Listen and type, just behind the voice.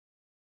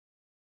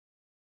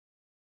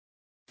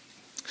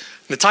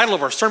The title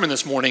of our sermon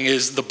this morning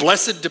is The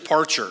Blessed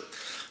Departure.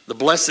 The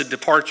Blessed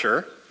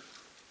Departure.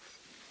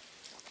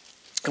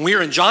 And we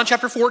are in John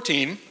chapter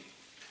 14,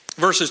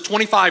 verses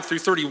 25 through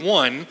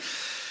 31.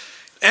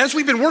 As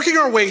we've been working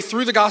our way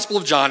through the Gospel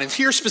of John, and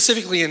here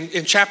specifically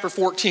in chapter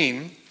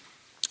 14,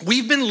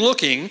 we've been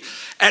looking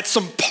at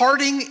some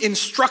parting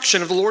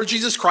instruction of the Lord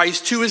Jesus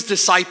Christ to his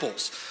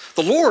disciples.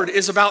 The Lord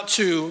is about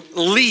to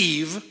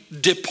leave,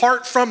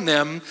 depart from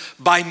them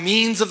by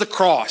means of the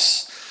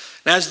cross.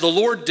 And as the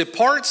Lord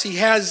departs, he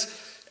has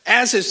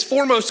as his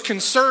foremost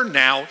concern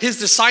now his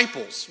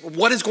disciples.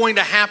 What is going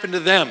to happen to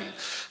them?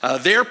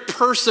 Their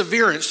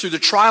perseverance through the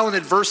trial and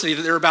adversity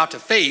that they're about to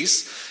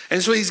face.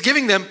 And so he's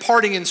giving them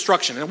parting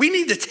instruction. And we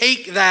need to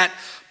take that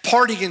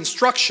parting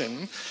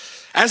instruction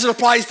as it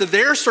applies to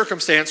their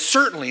circumstance,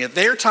 certainly at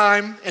their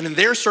time and in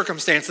their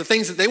circumstance, the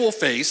things that they will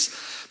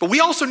face. But we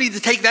also need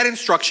to take that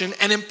instruction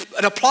and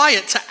apply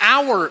it to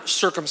our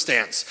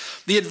circumstance,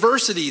 the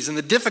adversities and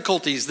the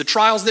difficulties, the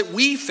trials that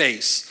we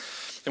face.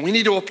 And we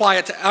need to apply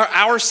it to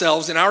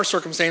ourselves and our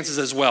circumstances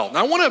as well.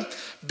 Now I want to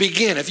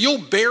begin, if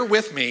you'll bear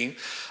with me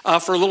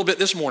for a little bit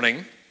this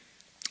morning,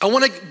 I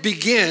want to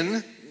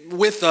begin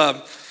with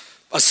a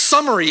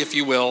summary, if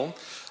you will,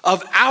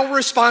 of our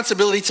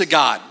responsibility to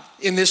God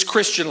in this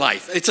Christian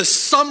life. It's a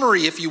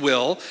summary, if you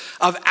will,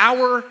 of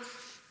our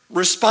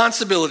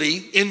responsibility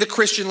in the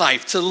Christian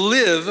life to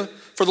live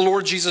for the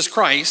Lord Jesus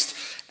Christ,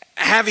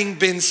 having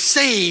been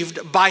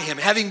saved by him,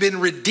 having been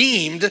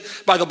redeemed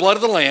by the blood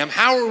of the Lamb.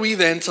 How are we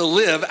then to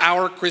live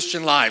our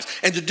Christian lives?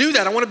 And to do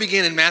that, I want to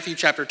begin in Matthew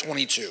chapter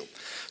 22.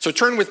 So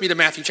turn with me to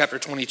Matthew chapter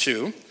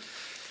 22.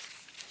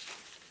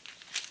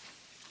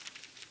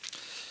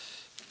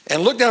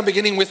 And look down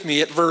beginning with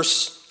me at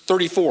verse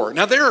 34.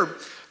 Now there are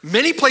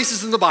many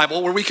places in the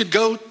Bible where we could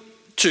go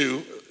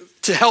to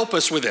help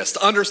us with this,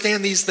 to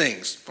understand these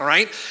things, all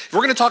right? If we're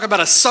going to talk about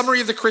a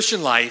summary of the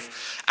Christian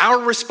life, our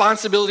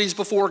responsibilities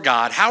before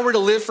God, how we're to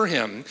live for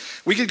him,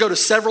 we could go to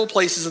several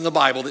places in the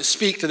Bible that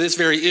speak to this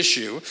very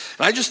issue.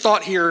 And I just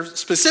thought here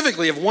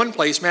specifically of one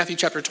place, Matthew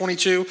chapter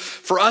 22,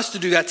 for us to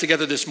do that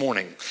together this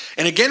morning.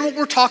 And again, what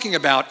we're talking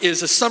about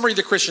is a summary of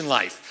the Christian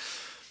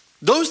life.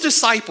 Those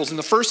disciples in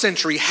the first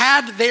century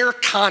had their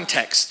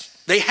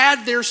context. They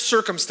had their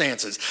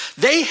circumstances.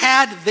 They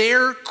had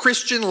their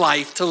Christian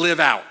life to live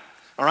out.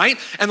 All right?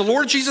 And the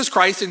Lord Jesus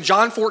Christ in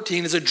John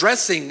 14 is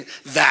addressing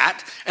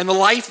that and the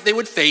life they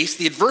would face,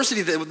 the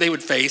adversity that they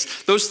would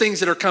face, those things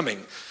that are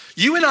coming.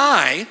 You and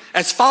I,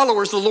 as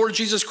followers of the Lord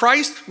Jesus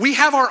Christ, we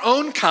have our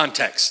own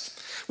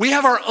context. We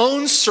have our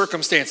own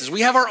circumstances.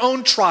 We have our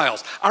own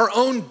trials, our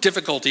own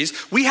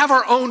difficulties. We have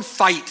our own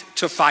fight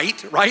to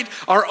fight, right?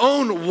 Our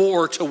own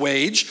war to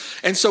wage.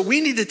 And so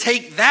we need to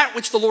take that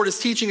which the Lord is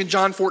teaching in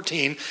John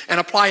 14 and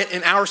apply it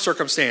in our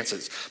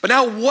circumstances. But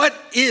now what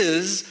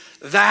is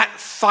that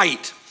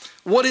fight?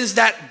 What is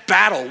that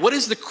battle? What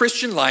is the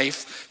Christian life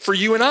for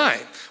you and I?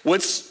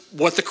 What's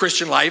what the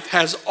Christian life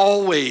has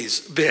always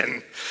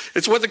been.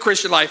 It's what the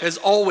Christian life has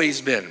always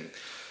been.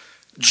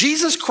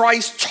 Jesus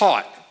Christ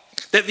taught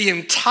that the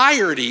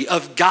entirety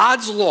of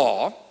God's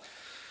law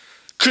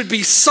could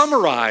be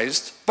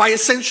summarized by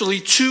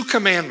essentially two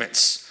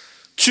commandments,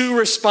 two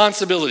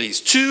responsibilities,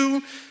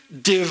 two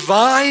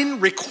divine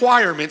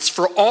requirements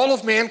for all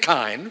of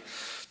mankind,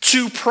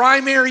 two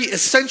primary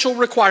essential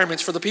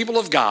requirements for the people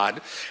of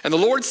God. And the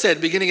Lord said,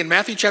 beginning in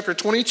Matthew chapter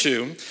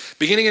 22,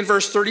 beginning in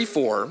verse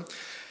 34,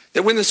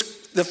 that when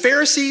the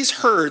Pharisees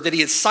heard that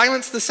he had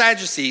silenced the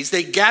Sadducees,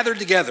 they gathered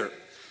together.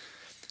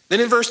 Then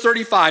in verse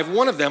 35,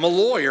 one of them, a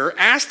lawyer,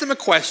 asked him a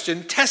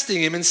question,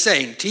 testing him and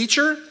saying,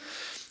 "Teacher,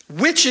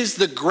 which is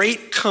the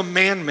great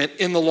commandment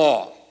in the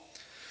law?"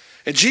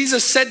 And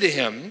Jesus said to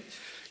him,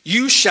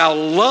 "You shall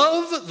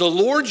love the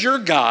Lord your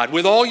God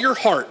with all your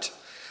heart,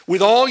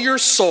 with all your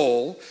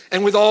soul,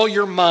 and with all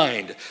your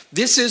mind.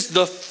 This is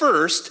the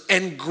first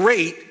and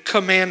great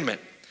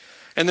commandment.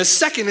 And the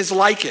second is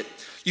like it.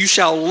 You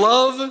shall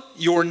love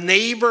your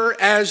neighbor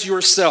as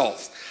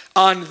yourself.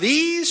 On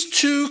these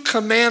two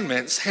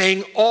commandments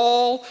hang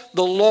all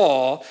the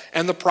law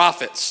and the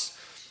prophets."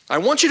 I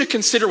want you to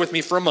consider with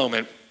me for a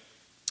moment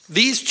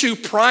these two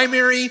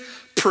primary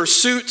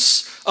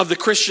pursuits of the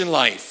Christian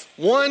life.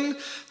 One,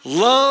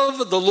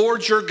 love the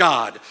Lord your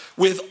God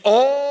with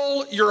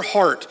all your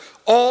heart,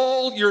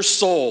 all your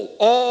soul,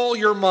 all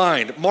your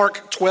mind.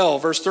 Mark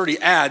 12, verse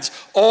 30 adds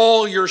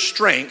all your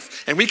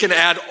strength, and we can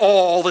add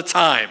all the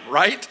time,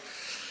 right?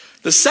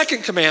 The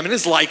second commandment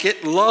is like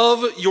it,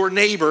 love your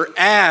neighbor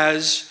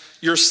as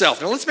yourself.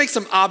 Now let's make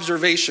some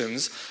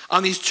observations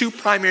on these two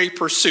primary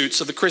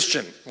pursuits of the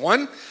Christian.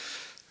 One,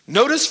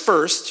 notice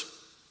first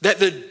that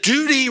the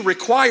duty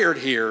required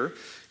here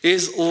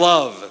is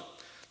love.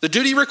 The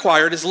duty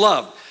required is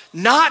love.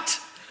 Not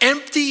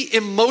empty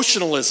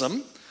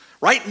emotionalism,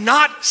 right?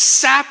 Not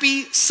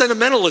sappy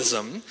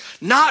sentimentalism,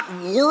 not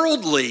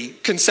worldly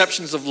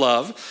conceptions of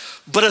love,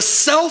 but a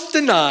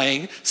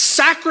self-denying,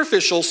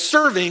 sacrificial,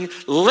 serving,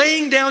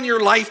 laying down your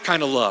life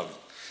kind of love.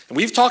 And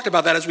we've talked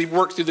about that as we've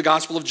worked through the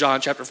Gospel of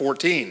John chapter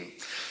 14.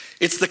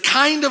 It's the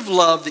kind of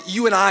love that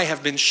you and I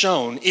have been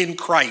shown in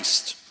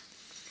Christ.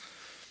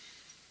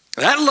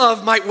 That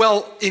love might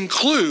well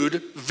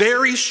include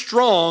very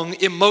strong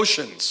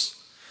emotions.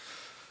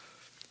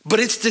 But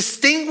its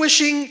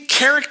distinguishing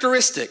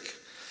characteristic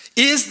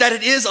is that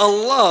it is a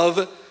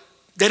love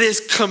that is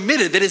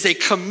committed, that is a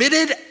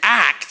committed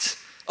act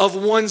of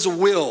one's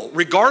will,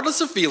 regardless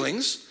of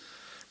feelings,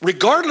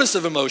 regardless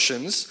of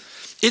emotions.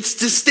 It's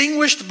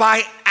distinguished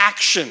by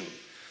action,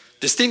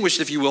 distinguished,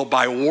 if you will,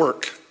 by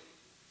work.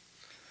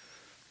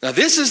 Now,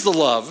 this is the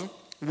love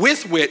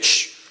with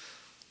which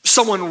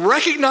someone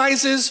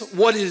recognizes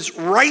what is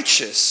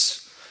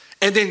righteous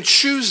and then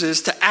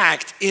chooses to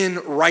act in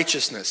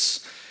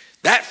righteousness.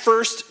 That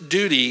first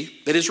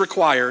duty that is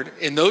required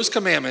in those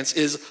commandments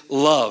is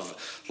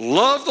love.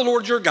 Love the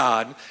Lord your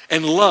God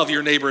and love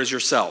your neighbor as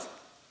yourself.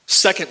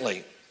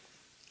 Secondly,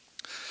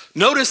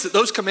 notice that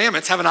those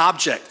commandments have an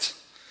object.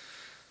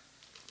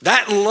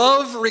 That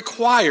love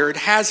required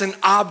has an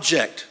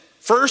object.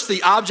 First,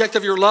 the object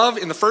of your love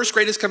in the first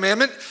greatest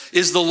commandment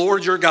is the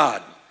Lord your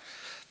God.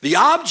 The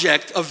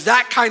object of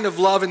that kind of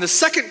love in the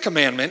second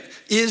commandment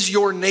is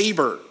your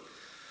neighbor.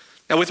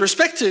 Now, with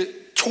respect to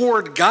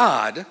toward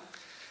God,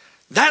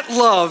 that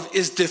love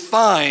is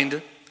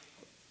defined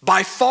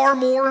by far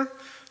more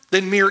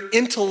than mere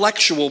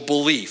intellectual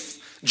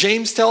belief.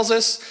 James tells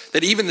us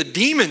that even the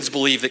demons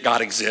believe that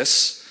God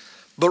exists,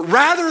 but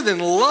rather than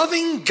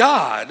loving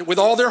God with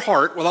all their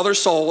heart, with all their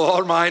soul, with all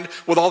their mind,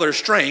 with all their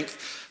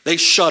strength, they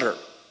shudder,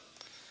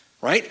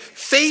 right?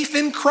 Faith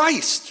in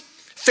Christ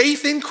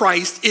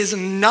is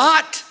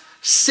not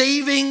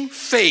saving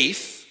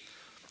faith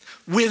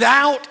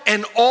without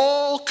an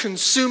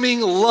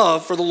all-consuming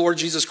love for the Lord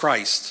Jesus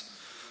Christ.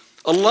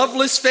 A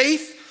loveless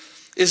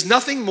faith is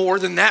nothing more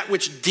than that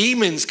which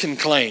demons can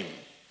claim.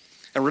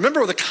 And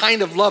remember the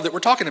kind of love that we're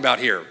talking about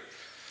here.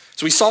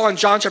 So we saw in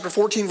John chapter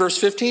 14, verse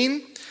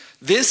 15,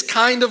 this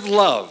kind of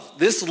love,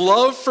 this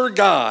love for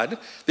God,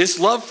 this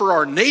love for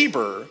our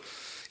neighbor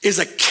is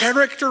a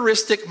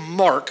characteristic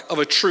mark of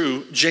a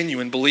true,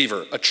 genuine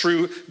believer, a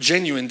true,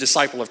 genuine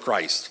disciple of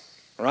Christ.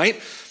 All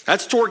right?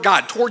 That's toward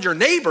God. Toward your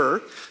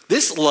neighbor,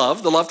 this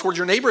love, the love toward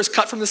your neighbor, is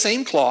cut from the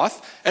same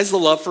cloth as the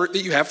love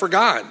that you have for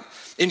God.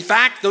 In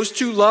fact, those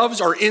two loves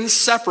are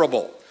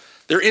inseparable.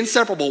 They're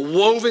inseparable,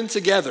 woven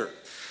together.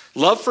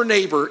 Love for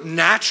neighbor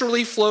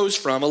naturally flows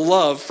from a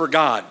love for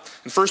God.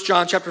 In 1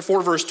 John chapter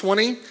 4, verse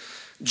 20,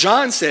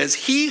 John says,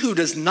 "He who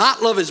does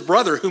not love his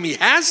brother whom he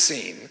has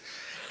seen,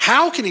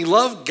 how can he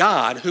love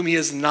God whom he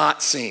has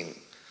not seen?"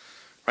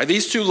 Right?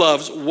 These two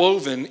loves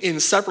woven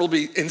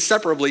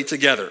inseparably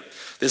together.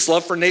 This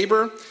love for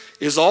neighbor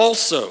is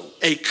also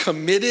a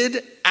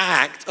committed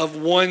act of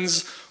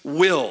one's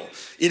will.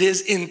 It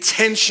is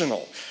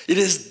intentional. It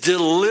is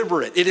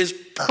deliberate. It is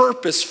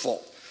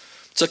purposeful.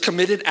 It's a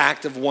committed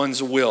act of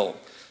one's will.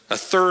 Now,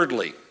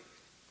 thirdly,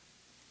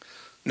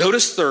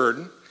 notice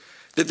third,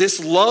 that this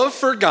love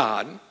for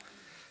God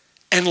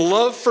and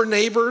love for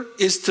neighbor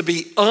is to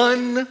be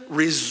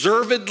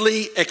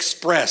unreservedly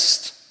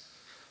expressed,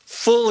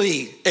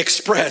 fully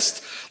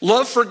expressed.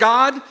 Love for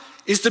God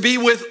is to be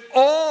with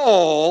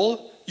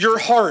all your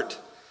heart.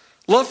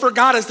 Love for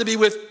God is to be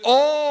with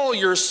all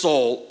your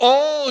soul,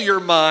 all your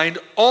mind,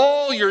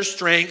 all your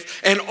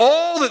strength, and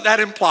all that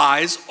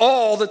implies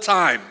all the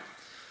time.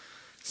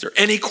 Is there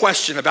any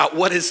question about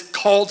what is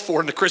called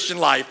for in the Christian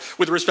life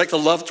with respect to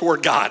love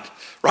toward God,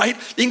 right?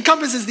 It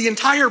encompasses the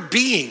entire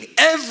being,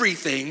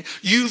 everything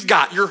you've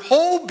got, your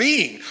whole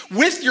being.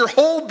 With your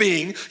whole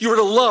being, you are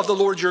to love the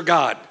Lord your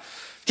God.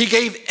 He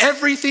gave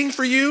everything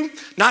for you,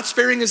 not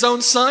sparing his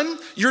own son.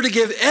 You're to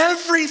give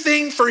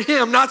everything for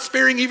him, not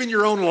sparing even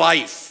your own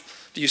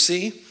life. Do you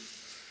see?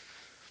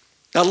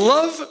 Now,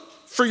 love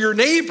for your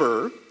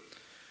neighbor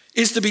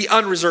is to be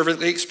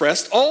unreservedly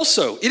expressed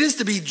also. It is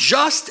to be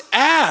just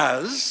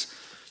as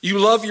you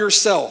love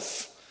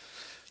yourself.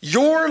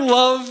 Your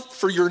love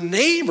for your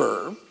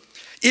neighbor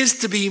is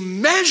to be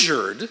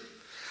measured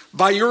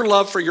by your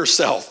love for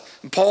yourself.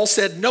 And Paul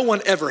said, no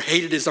one ever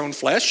hated his own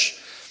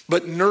flesh,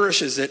 but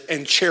nourishes it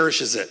and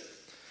cherishes it.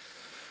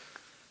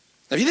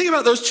 Now, if you think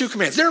about those two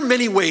commands, there are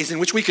many ways in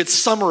which we could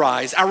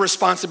summarize our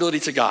responsibility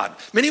to God,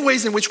 many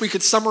ways in which we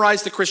could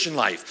summarize the Christian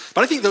life.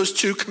 But I think those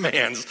two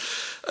commands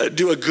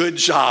do a good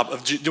job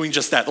of doing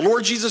just that. The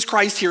Lord Jesus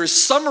Christ here is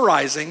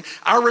summarizing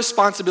our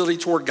responsibility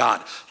toward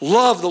God.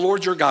 Love the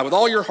Lord your God with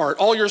all your heart,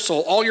 all your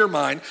soul, all your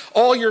mind,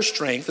 all your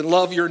strength, and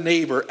love your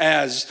neighbor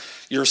as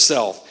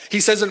yourself.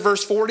 He says in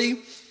verse 40,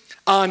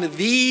 on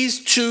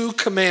these two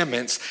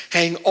commandments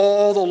hang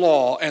all the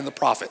law and the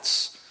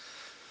prophets.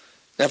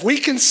 Now, if we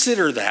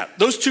consider that,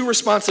 those two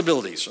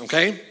responsibilities,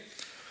 okay?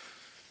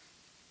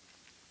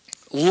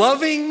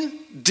 Loving,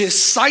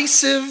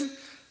 decisive,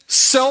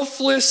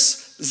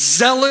 selfless,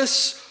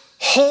 zealous,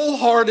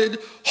 wholehearted,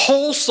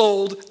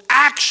 whole-souled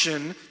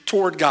action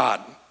toward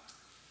God.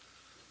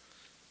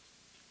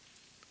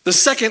 The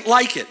second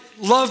like it,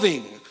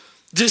 loving,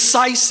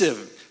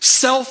 decisive,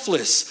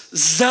 selfless,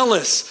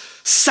 zealous,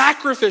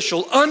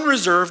 sacrificial,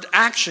 unreserved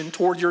action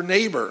toward your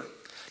neighbor.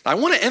 Now, I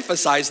want to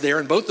emphasize there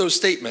in both those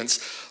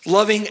statements,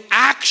 loving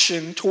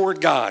action toward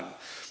God,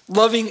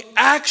 loving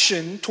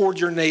action toward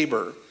your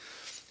neighbor.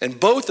 And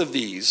both of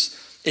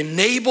these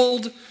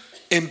enabled,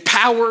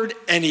 empowered,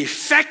 and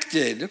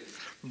effected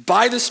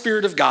by the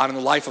Spirit of God in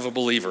the life of a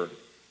believer.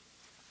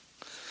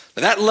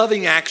 Now, that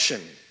loving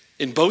action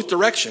in both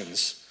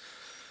directions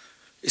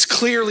is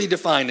clearly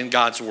defined in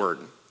God's word.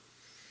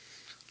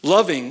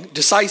 Loving,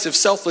 decisive,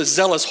 selfless,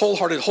 zealous,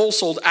 wholehearted,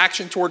 whole-souled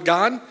action toward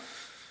God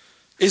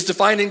is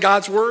defined in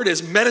God's word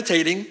as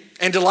meditating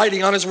and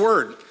delighting on his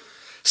word,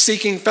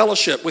 seeking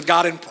fellowship with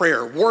God in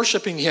prayer,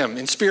 worshiping him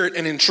in spirit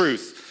and in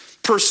truth,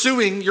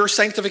 pursuing your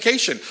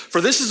sanctification.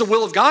 For this is the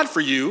will of God for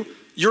you,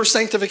 your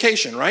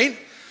sanctification, right?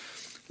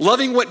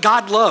 Loving what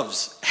God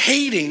loves,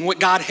 hating what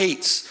God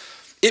hates.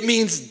 It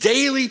means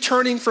daily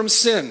turning from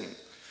sin.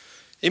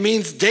 It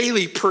means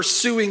daily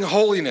pursuing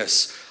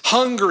holiness,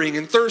 hungering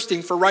and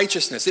thirsting for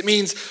righteousness. It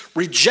means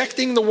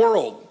rejecting the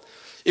world.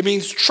 It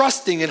means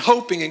trusting and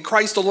hoping in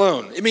Christ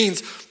alone. It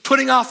means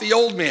putting off the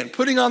old man,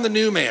 putting on the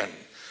new man.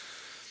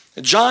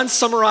 And John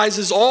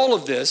summarizes all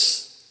of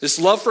this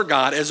love for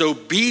God, as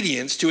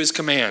obedience to his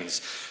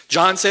commands.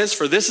 John says,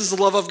 "For this is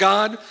the love of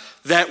God,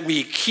 that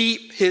we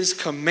keep his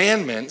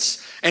commandments,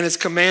 and his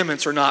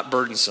commandments are not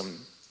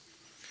burdensome."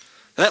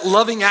 That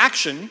loving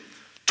action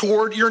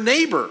toward your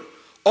neighbor,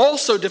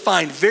 also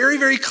defined very,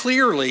 very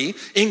clearly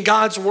in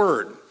God's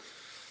word.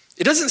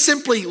 It doesn't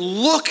simply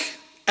look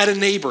at a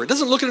neighbor. It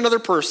doesn't look at another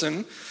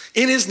person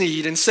in his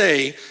need and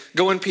say,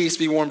 "Go in peace,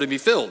 be warmed, and be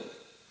filled."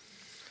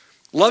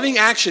 Loving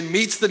action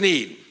meets the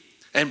need.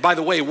 And by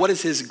the way, what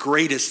is his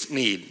greatest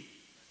need?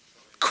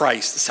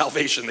 Christ,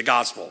 salvation, the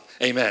gospel.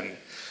 Amen.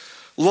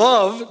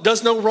 Love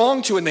does no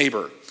wrong to a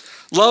neighbor.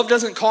 Love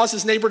doesn't cause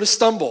his neighbor to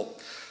stumble.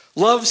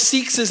 Love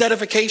seeks his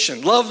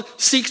edification. Love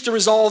seeks to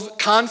resolve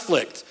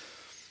conflict.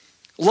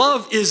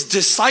 Love is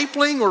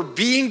discipling or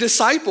being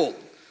discipled.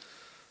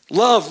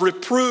 Love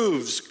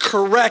reproves,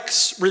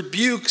 corrects,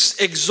 rebukes,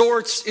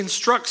 exhorts,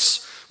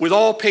 instructs with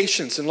all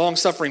patience and long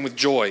suffering with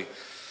joy.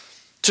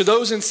 To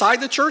those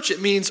inside the church,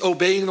 it means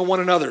obeying the one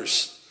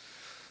another's.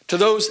 To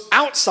those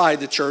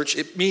outside the church,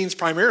 it means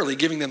primarily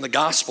giving them the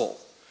gospel.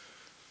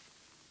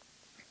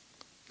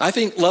 I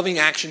think loving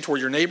action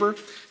toward your neighbor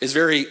is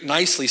very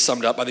nicely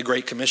summed up by the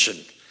Great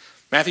Commission.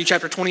 Matthew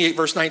chapter 28,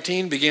 verse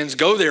 19 begins,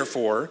 "Go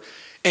therefore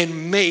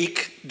and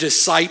make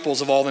disciples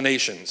of all the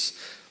nations."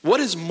 What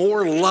is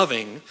more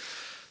loving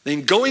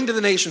than going to the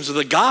nations with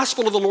the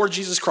gospel of the Lord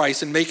Jesus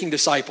Christ and making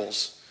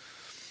disciples?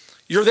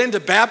 You're then to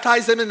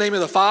baptize them in the name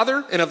of the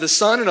Father and of the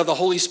Son and of the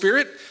Holy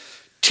Spirit,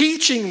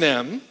 teaching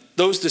them,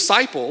 those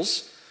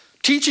disciples,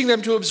 teaching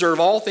them to observe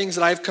all things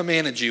that I have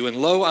commanded you. And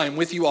lo, I am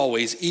with you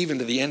always, even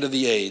to the end of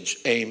the age.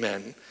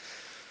 Amen.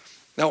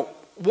 Now,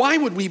 why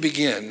would we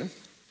begin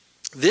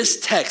this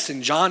text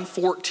in John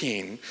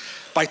 14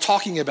 by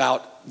talking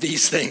about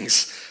these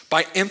things,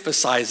 by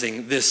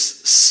emphasizing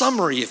this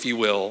summary, if you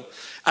will,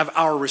 of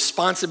our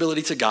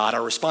responsibility to God,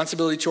 our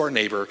responsibility to our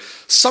neighbor,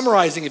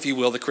 summarizing, if you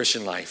will, the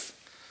Christian life?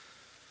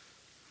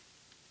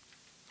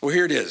 Well,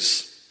 here it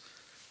is.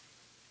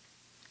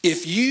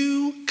 If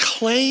you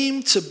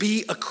claim to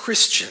be a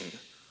Christian,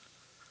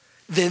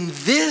 then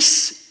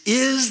this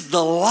is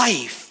the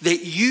life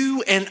that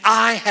you and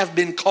I have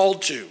been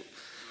called to.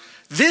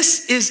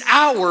 This is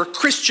our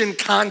Christian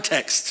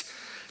context.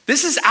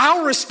 This is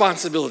our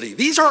responsibility.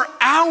 These are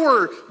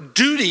our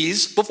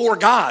duties before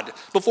God,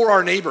 before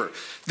our neighbor.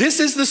 This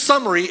is the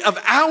summary of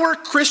our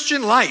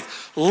Christian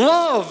life.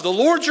 Love the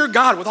Lord your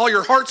God with all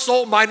your heart,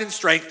 soul, mind, and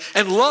strength,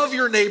 and love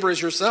your neighbor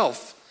as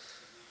yourself.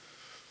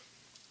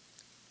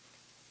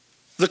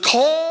 The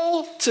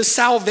call to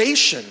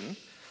salvation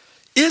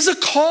is a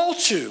call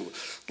to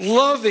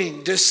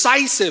loving,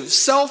 decisive,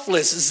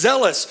 selfless,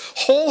 zealous,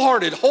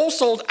 wholehearted,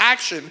 whole-souled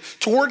action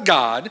toward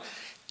God,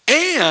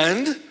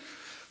 and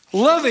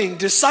loving,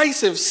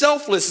 decisive,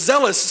 selfless,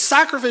 zealous,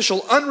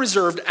 sacrificial,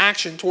 unreserved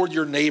action toward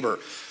your neighbor.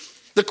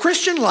 The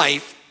Christian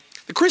life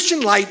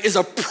is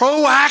a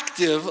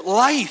proactive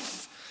life.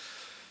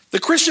 The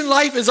Christian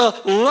life is a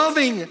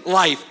loving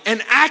life,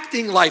 an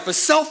acting life, a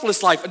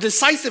selfless life, a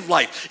decisive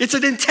life. It's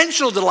an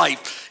intentional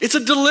life. It's a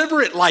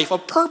deliberate life, a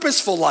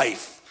purposeful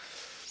life.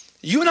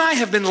 You and I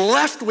have been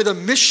left with a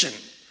mission.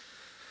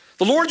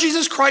 The Lord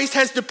Jesus Christ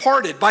has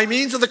departed by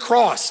means of the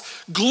cross,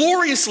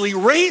 gloriously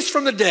raised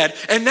from the dead,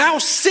 and now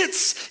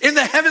sits in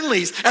the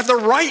heavenlies at the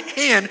right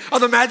hand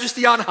of the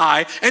Majesty on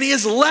high, and he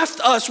has left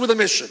us with a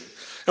mission.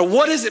 Now,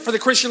 what is it for the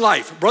Christian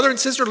life? Brother and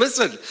sister,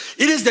 listen.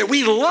 It is that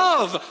we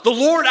love the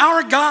Lord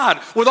our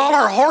God with all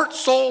our heart,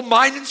 soul,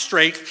 mind, and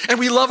strength, and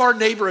we love our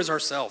neighbor as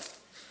ourselves.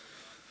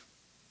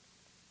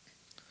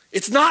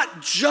 It's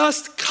not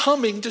just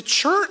coming to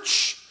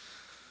church.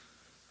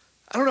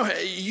 I don't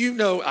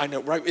know, I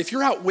know, right? If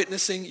you're out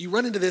witnessing, you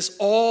run into this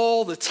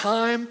all the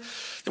time.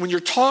 And when you're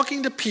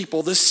talking to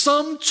people, the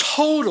sum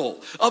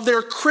total of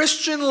their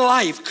Christian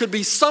life could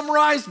be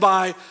summarized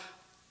by,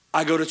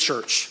 I go to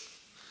church.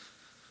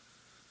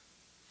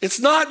 It's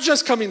not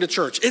just coming to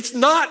church. It's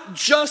not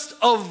just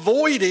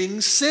avoiding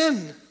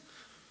sin.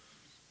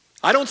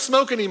 I don't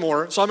smoke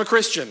anymore, so I'm a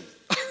Christian.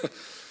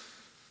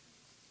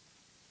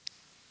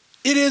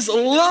 It is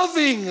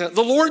loving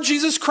the Lord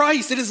Jesus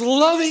Christ. It is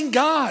loving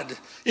God.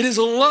 It is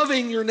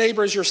loving your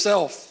neighbor as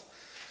yourself.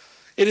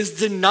 It is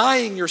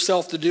denying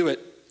yourself to do it.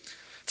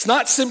 It's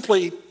not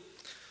simply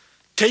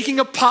taking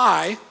a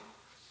pie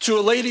to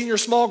a lady in your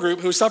small group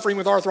who's suffering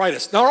with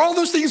arthritis. Now, are all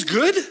those things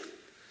good?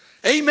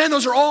 Amen,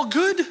 those are all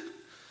good.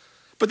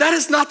 But that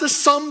is not the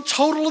sum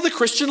total of the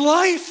Christian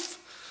life.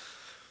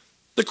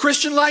 The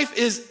Christian life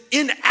is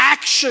in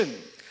action,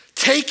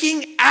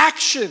 taking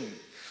action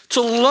to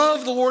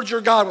love the Lord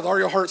your God with all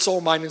your heart, soul,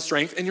 mind, and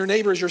strength, and your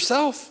neighbor as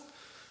yourself.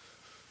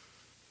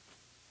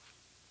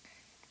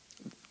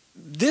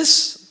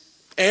 This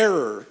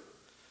error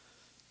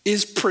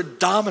is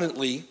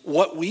predominantly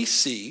what we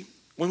see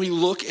when we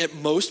look at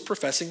most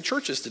professing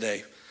churches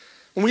today.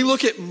 When we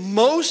look at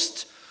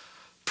most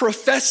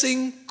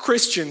professing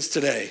Christians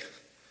today,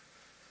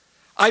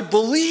 I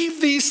believe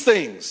these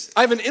things.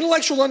 I have an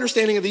intellectual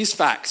understanding of these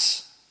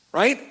facts,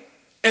 right?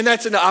 And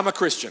that's I'm a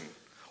Christian.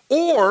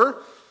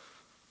 Or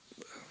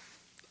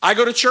I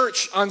go to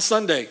church on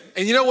Sunday.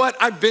 And you know what?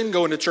 I've been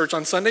going to church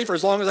on Sunday for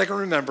as long as I can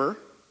remember.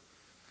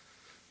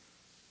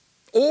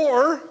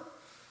 Or,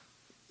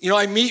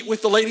 I meet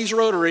with the Ladies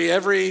Rotary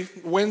every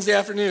Wednesday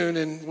afternoon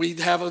and we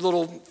have a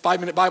little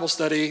 5-minute Bible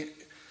study.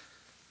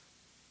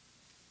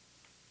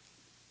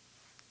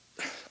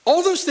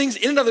 All those things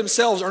in and of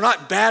themselves are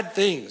not bad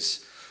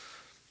things.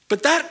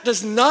 But that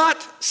does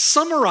not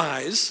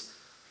summarize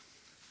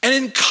and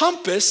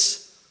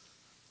encompass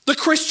the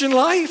Christian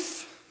life.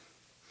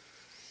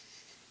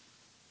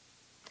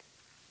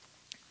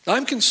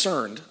 I'm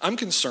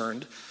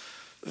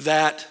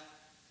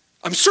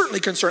certainly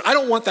concerned. I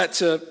don't want that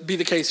to be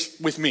the case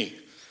with me.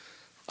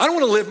 I don't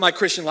want to live my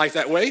Christian life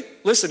that way.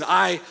 Listen,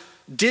 I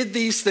did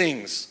these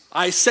things.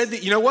 I said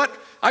that, you know what?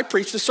 I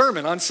preached a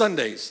sermon on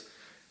Sundays.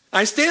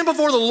 I stand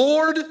before the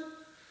Lord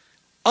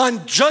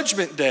on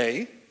Judgment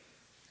Day,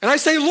 and I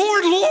say,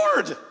 Lord,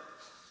 Lord,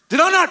 did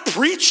I not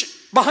preach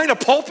behind a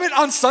pulpit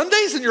on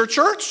Sundays in your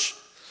church?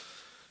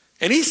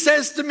 And he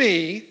says to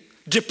me,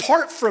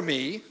 depart from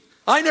me.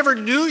 I never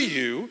knew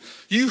you,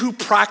 you who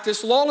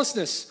practice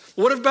lawlessness.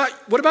 What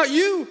about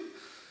you?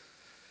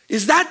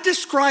 Is that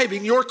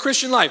describing your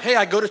Christian life? Hey,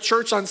 I go to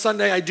church on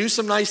Sunday, I do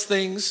some nice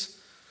things.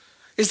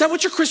 Is that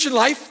what your Christian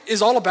life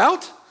is all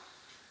about?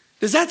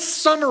 Does that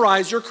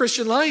summarize your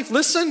Christian life?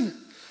 Listen,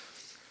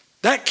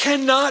 that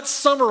cannot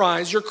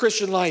summarize your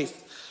Christian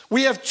life.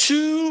 We have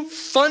two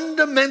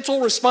fundamental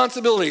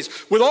responsibilities.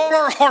 With all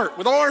our heart,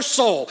 with all our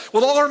soul,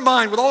 with all our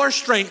mind, with all our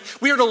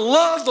strength, we are to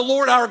love the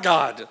Lord our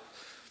God.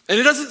 And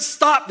it doesn't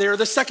stop there.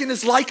 The second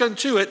is like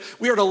unto it.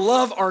 We are to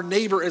love our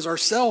neighbor as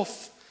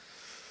ourselves.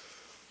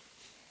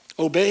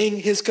 Obeying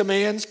his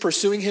commands,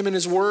 pursuing him in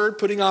his word,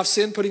 putting off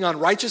sin, putting on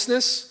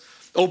righteousness,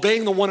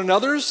 obeying the one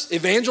another's,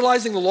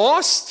 evangelizing the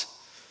lost.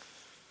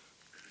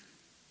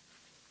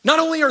 Not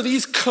only are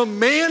these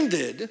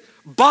commanded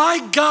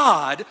by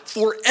God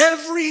for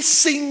every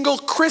single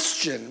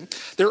Christian,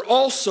 they're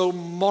also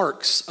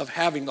marks of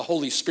having the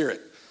Holy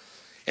Spirit.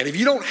 And if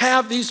you don't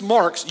have these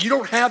marks, you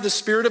don't have the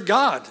Spirit of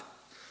God.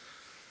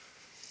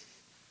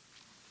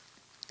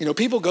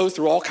 People go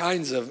through all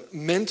kinds of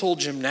mental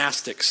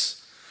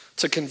gymnastics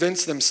to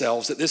convince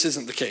themselves that this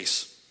isn't the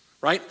case,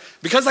 right?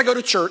 Because I go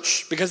to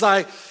church, because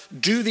I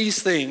do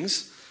these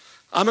things,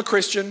 I'm a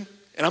Christian,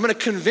 and I'm going to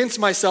convince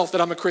myself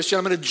that I'm a Christian.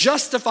 I'm going to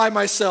justify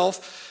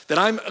myself that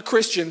I'm a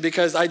Christian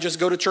because I just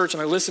go to church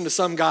and I listen to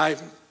some guy,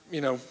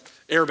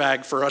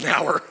 airbag for an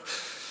hour.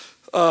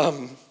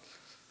 And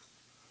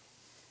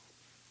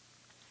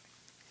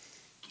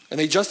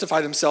they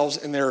justify themselves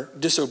in their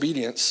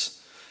disobedience.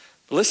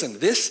 Listen,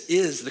 this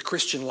is the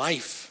Christian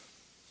life.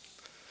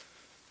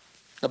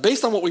 Now,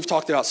 based on what we've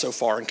talked about so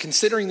far and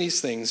considering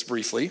these things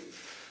briefly,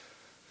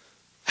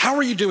 how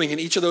are you doing in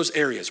each of those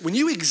areas? When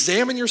you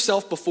examine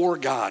yourself before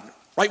God,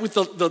 right, with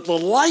the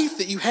life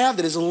that you have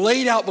that is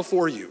laid out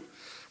before you,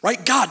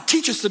 right? God,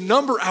 teach us to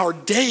number our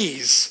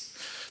days.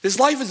 This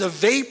life is a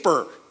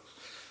vapor.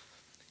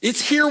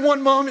 It's here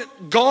one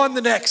moment, gone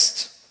the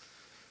next.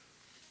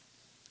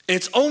 And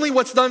it's only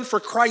what's done for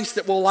Christ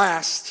that will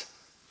last.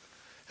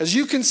 As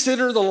you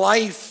consider the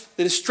life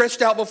that is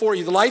stretched out before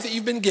you, the life that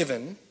you've been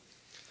given,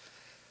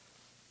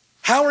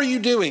 how are you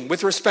doing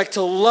with respect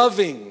to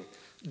loving,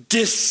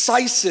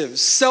 decisive,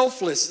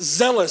 selfless,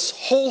 zealous,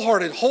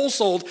 wholehearted,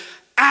 whole-souled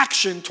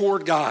action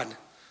toward God?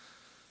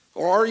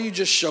 Or are you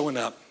just showing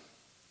up?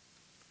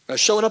 Now,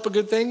 showing up a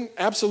good thing?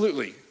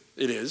 Absolutely,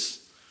 it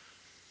is.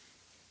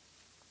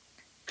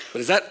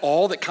 But is that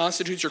all that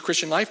constitutes your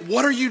Christian life?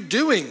 What are you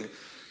doing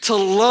to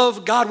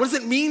love God? What does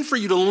it mean for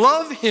you to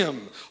love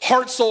him?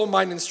 Heart, soul,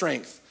 mind, and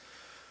strength.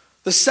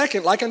 The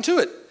second, like unto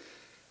it.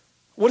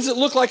 What does it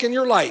look like in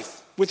your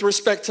life with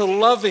respect to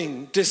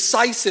loving,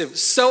 decisive,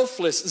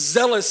 selfless,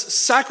 zealous,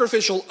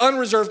 sacrificial,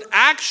 unreserved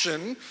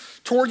action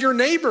toward your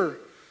neighbor?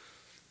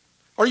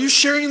 Are you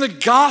sharing the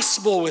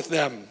gospel with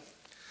them?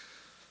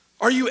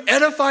 Are you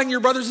edifying your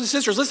brothers and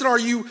sisters? Listen, are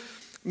you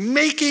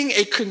making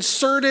a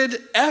concerted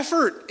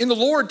effort in the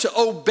Lord to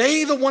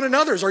obey the one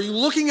another's? Are you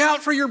looking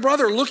out for your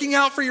brother, looking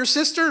out for your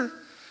sister?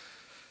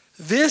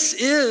 This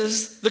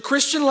is the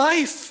Christian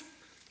life.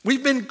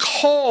 We've been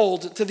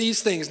called to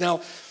these things.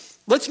 Now,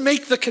 let's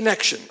make the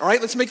connection, all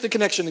right? Let's make the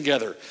connection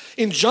together.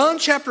 In John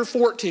chapter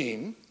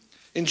 14,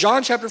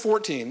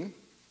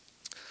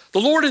 the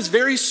Lord is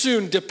very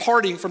soon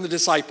departing from the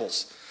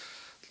disciples.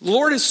 The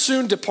Lord is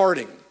soon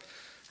departing,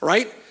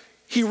 right?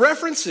 He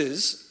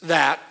references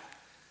that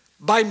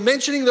by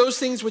mentioning those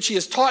things which he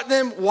has taught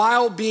them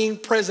while being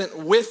present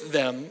with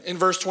them in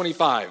verse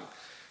 25.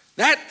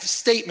 That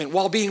statement,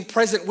 while being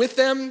present with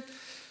them,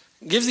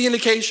 gives the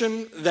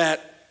indication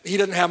that he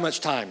doesn't have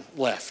much time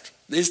left.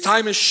 His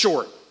time is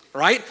short,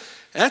 right?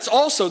 And that's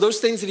also those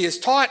things that he has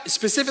taught,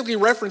 specifically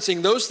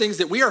referencing those things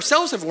that we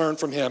ourselves have learned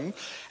from him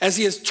as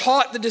he has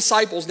taught the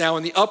disciples now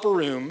in the upper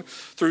room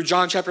through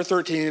John chapter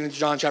 13 and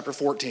John chapter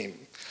 14.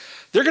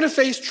 They're going to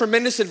face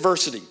tremendous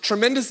adversity,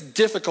 tremendous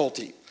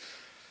difficulty.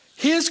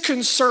 His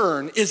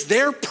concern is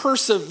their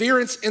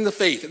perseverance in the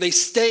faith. They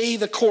stay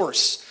the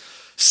course.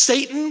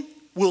 Satan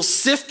will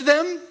sift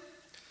them,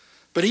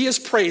 but he has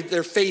prayed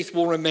their faith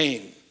will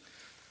remain.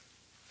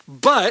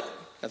 But,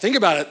 now think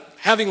about it,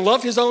 having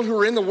loved his own who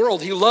are in the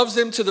world, he loves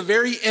them to the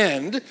very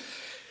end.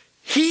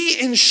 He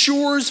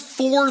ensures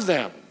for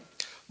them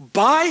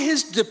by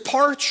his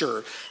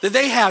departure that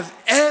they have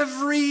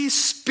every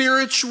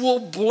spiritual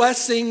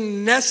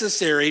blessing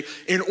necessary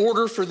in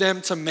order for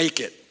them to make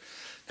it.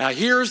 Now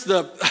here's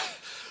the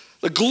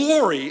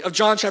glory of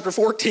John chapter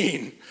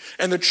 14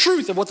 and the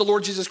truth of what the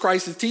Lord Jesus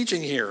Christ is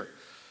teaching here.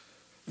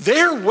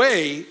 Their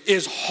way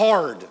is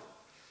hard.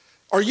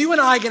 Are you and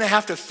I going to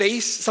have to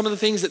face some of the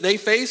things that they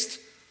faced?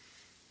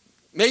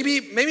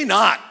 Maybe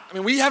not. I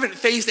mean, we haven't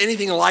faced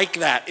anything like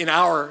that in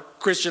our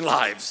Christian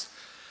lives.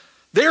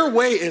 Their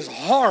way is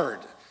hard,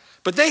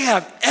 but they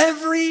have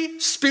every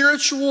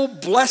spiritual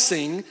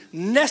blessing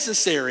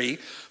necessary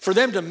for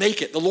them to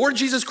make it. The Lord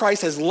Jesus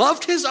Christ has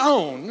loved his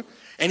own,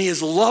 and he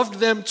has loved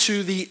them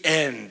to the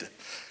end.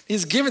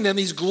 He's given them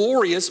these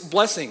glorious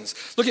blessings.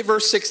 Look at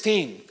verse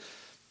 16.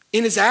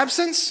 In his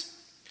absence,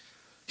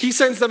 he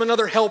sends them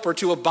another helper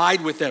to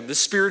abide with them, the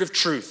Spirit of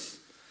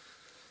truth.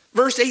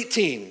 Verse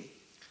 18,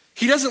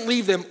 he doesn't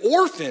leave them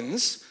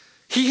orphans.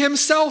 He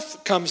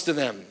himself comes to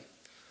them.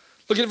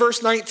 Look at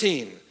verse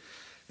 19.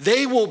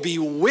 They will be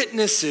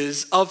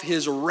witnesses of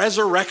his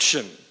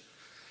resurrection.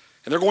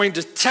 And they're going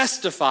to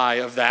testify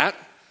of that.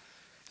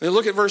 And then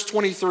look at verse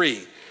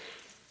 23.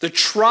 The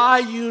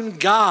triune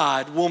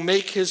God will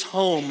make his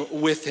home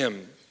with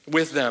them.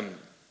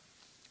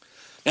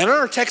 Now in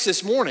our text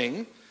this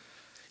morning,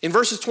 in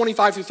verses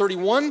 25 through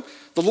 31,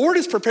 the Lord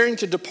is preparing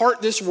to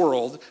depart this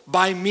world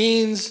by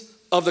means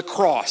of the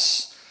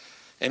cross.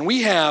 And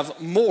we have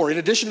more, in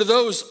addition to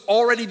those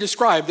already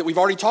described that we've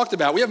already talked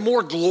about, we have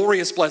more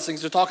glorious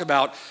blessings to talk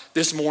about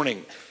this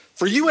morning.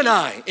 For you and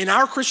I, in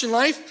our Christian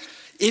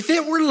life, if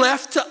it were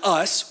left to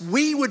us,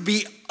 we would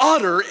be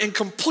utter and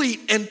complete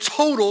and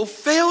total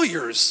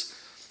failures.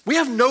 We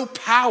have no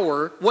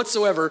power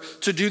whatsoever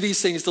to do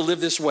these things, to live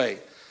this way.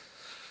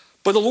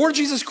 But the Lord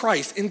Jesus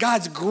Christ, in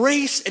God's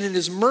grace and in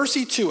his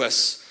mercy to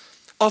us,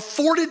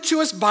 afforded to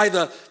us by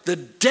the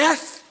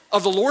death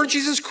of the Lord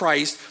Jesus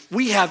Christ,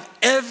 we have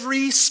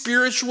every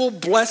spiritual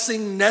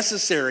blessing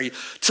necessary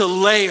to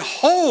lay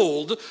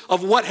hold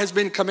of what has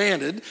been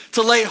commanded,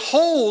 to lay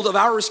hold of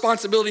our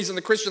responsibilities in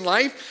the Christian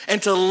life,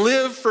 and to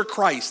live for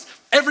Christ.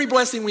 Every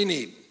blessing we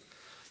need,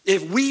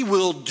 if we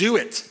will do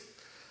it,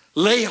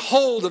 lay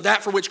hold of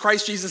that for which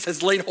Christ Jesus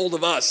has laid hold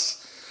of us.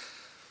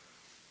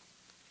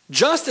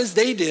 Just as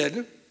they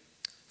did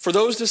for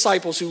those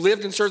disciples who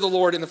lived and served the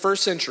Lord in the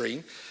first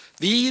century,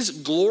 these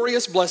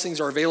glorious blessings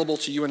are available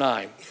to you and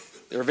I.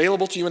 They're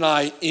available to you and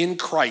I in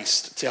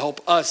Christ to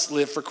help us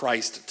live for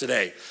Christ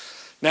today.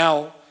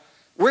 Now,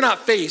 we're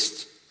not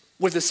faced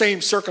with the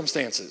same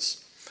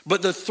circumstances,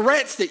 but the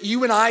threats that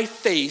you and I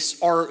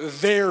face are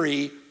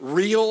very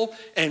real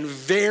and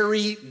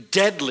very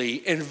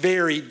deadly and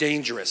very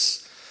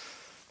dangerous.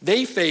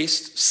 They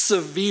faced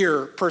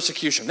severe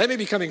persecution. That may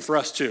be coming for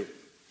us too,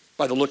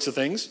 by the looks of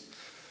things.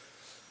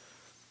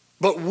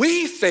 But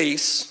we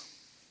face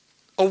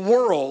a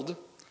world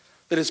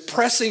that is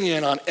pressing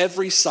in on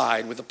every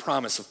side with the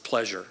promise of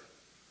pleasure.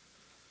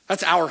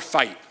 That's our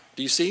fight.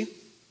 Do you see?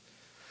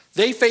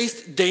 They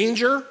faced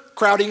danger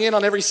crowding in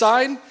on every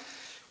side.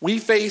 We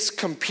face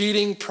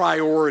competing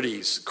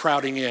priorities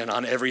crowding in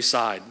on every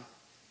side.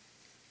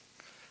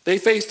 They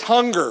faced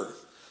hunger,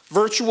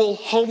 virtual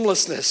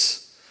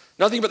homelessness,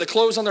 nothing but the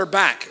clothes on their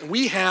back. And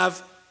we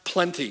have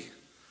plenty.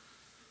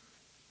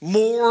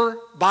 More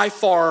by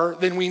far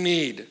than we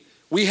need.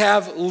 We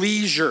have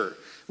leisure.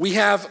 We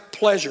have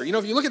pleasure. You know,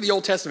 if you look at the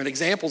Old Testament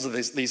examples of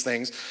these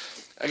things,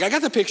 I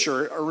got the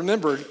picture, I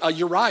remembered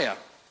Uriah.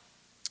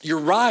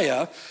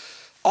 Uriah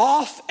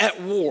off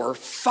at war,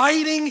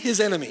 fighting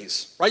his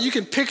enemies, right? You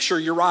can picture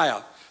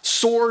Uriah,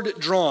 sword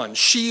drawn,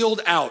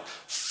 shield out,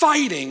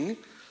 fighting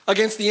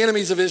against the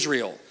enemies of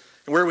Israel.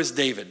 And where was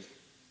David?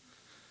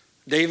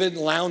 David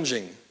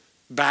lounging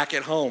back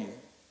at home,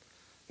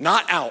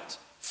 not out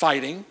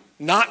fighting,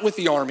 not with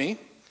the army.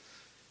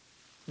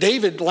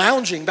 David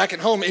lounging back at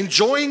home,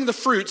 enjoying the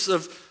fruits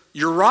of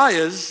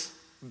Uriah's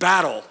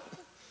battle.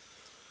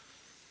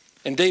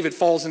 And David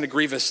falls into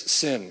grievous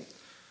sin.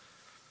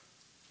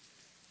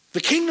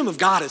 The kingdom of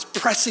God is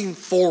pressing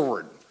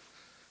forward.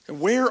 And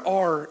where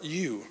are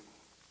you?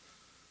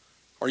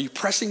 Are you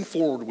pressing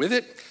forward with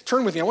it?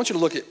 Turn with me. I want you to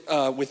look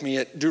at with me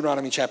at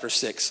Deuteronomy chapter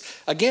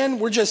 6. Again,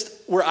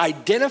 we're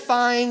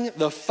identifying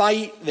the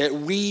fight that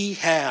we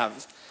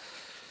have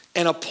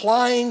and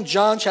applying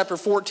John chapter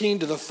 14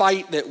 to the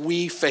fight that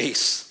we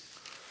face.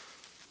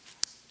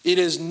 It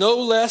is no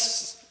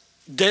less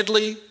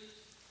deadly,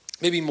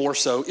 maybe more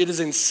so. It is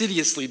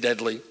insidiously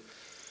deadly.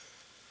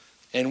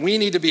 And we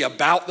need to be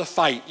about the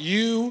fight.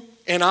 You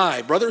and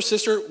I, brother or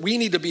sister, we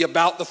need to be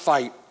about the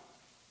fight.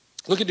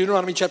 Look at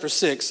Deuteronomy chapter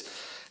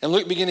 6 and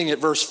look beginning at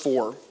verse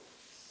 4.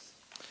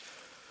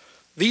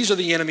 These are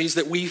the enemies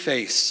that we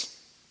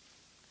face.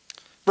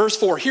 Verse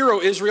 4, Hear, O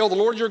Israel, the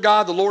Lord your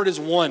God, the Lord is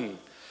one.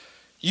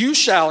 You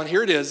shall, and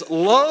here it is,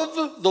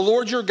 love the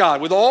Lord your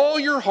God with all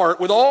your heart,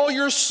 with all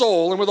your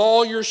soul, and with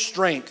all your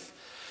strength.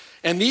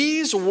 And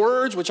these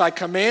words which I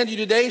command you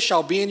today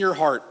shall be in your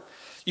heart.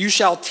 You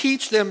shall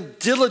teach them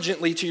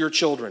diligently to your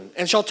children,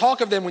 and shall talk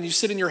of them when you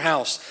sit in your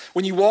house,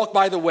 when you walk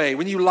by the way,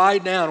 when you lie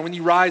down, when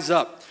you rise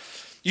up.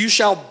 You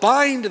shall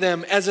bind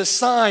them as a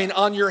sign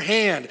on your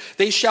hand.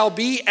 They shall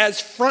be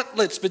as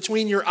frontlets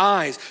between your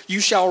eyes.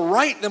 You shall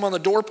write them on the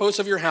doorposts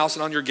of your house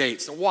and on your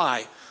gates. And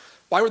why?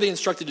 Why were they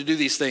instructed to do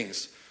these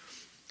things?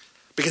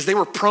 Because they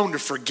were prone to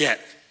forget.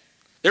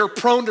 They were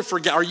prone to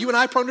forget. Are you and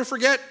I prone to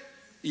forget?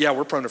 Yeah,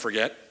 we're prone to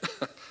forget.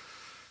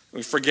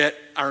 We forget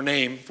our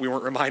name if we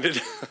weren't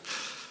reminded.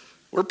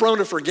 We're prone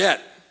to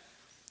forget.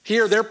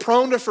 Here, they're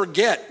prone to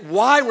forget.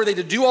 Why were they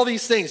to do all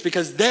these things?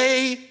 Because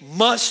they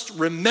must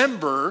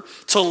remember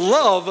to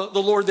love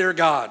the Lord their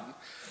God.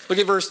 Look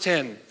at verse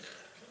 10.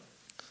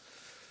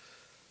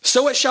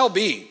 So it shall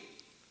be,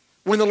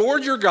 when the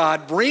Lord your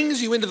God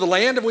brings you into the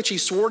land of which he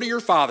swore to your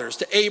fathers,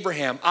 to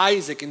Abraham,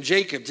 Isaac, and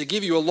Jacob, to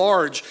give you a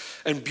large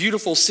and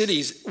beautiful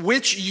cities,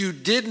 which you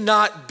did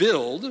not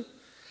build,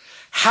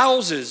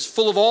 houses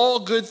full of all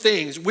good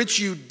things, which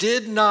you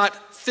did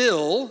not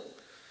fill,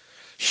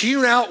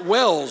 hewn out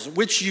wells,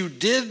 which you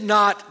did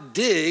not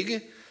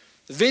dig,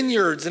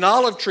 vineyards and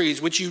olive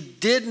trees, which you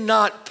did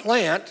not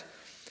plant.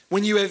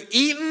 When you have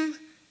eaten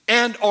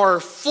and are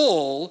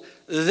full,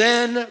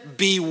 then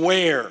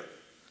beware.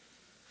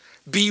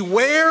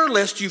 Beware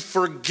lest you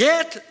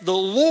forget the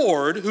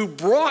Lord who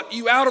brought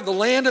you out of the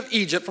land of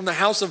Egypt from the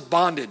house of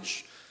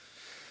bondage.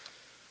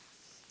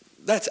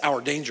 That's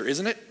our danger,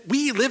 isn't it?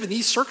 We live in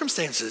these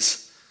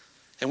circumstances,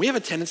 and we have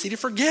a tendency to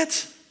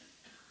forget.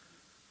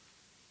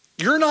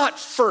 You're not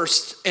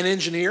first an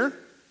engineer.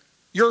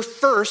 You're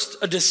first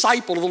a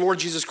disciple of the Lord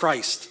Jesus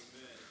Christ.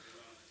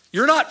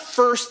 You're not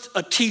first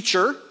a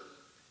teacher.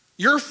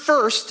 You're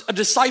first a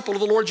disciple of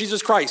the Lord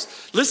Jesus Christ.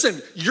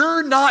 Listen,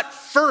 you're not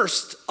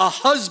first a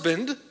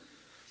husband.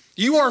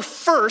 You are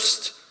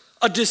first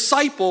a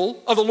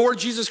disciple of the Lord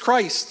Jesus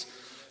Christ.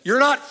 You're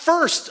not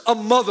first a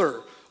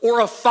mother or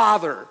a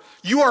father.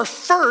 You are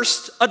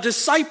first a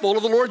disciple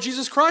of the Lord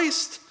Jesus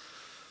Christ.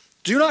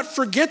 Do not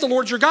forget the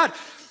Lord your God.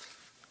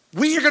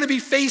 We are going to be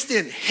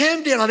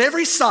hemmed in on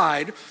every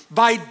side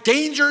by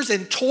dangers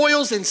and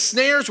toils and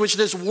snares which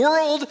this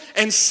world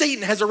and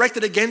Satan has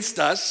erected against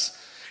us.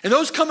 And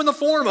those come in the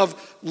form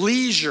of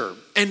leisure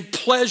and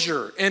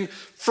pleasure and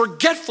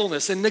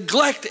forgetfulness and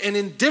neglect and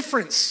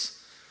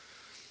indifference.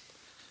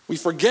 We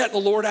forget the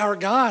Lord our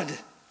God.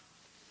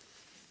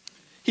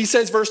 He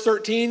says, verse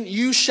 13,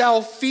 you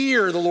shall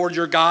fear the Lord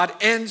your God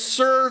and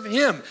serve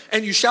him,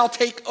 and you shall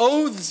take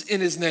oaths in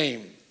his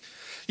name.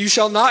 You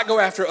shall not go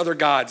after other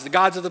gods, the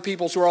gods of the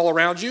peoples who are all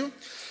around you.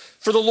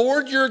 For the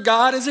Lord your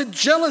God is a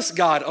jealous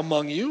God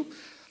among you,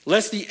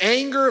 lest the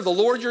anger of the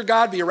Lord your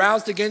God be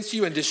aroused against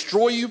you and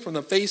destroy you from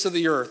the face of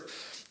the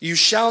earth. You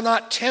shall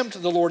not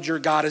tempt the Lord your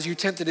God as you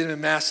tempted him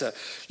in Massah.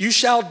 You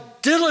shall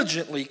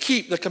diligently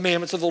keep the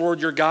commandments of the Lord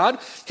your God,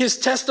 his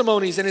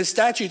testimonies and his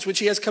statutes which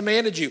he has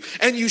commanded you.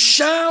 And you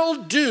shall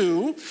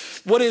do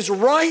what is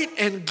right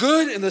and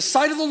good in the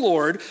sight of the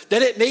Lord,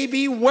 that it may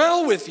be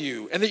well with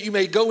you, and that you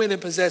may go in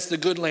and possess the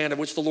good land of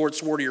which the Lord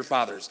swore to your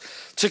fathers,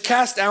 to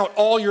cast out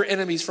all your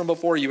enemies from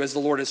before you, as the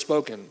Lord has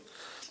spoken.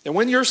 And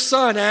when your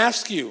son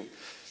asks you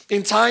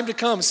in time to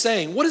come,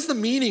 saying, what is the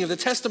meaning of the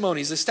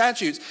testimonies, the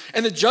statutes,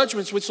 and the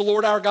judgments which the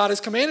Lord our God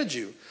has commanded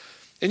you?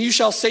 And you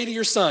shall say to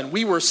your son,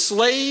 we were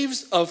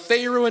slaves of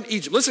Pharaoh in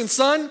Egypt. Listen,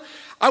 son,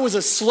 I was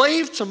a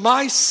slave to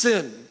my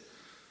sin,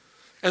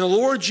 and the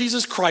Lord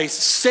Jesus Christ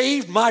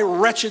saved my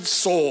wretched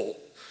soul.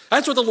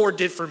 That's what the Lord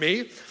did for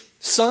me.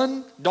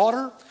 Son,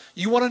 daughter,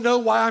 you want to know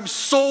why I'm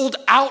sold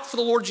out for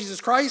the Lord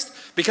Jesus Christ?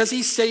 Because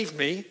he saved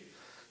me.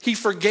 He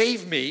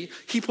forgave me.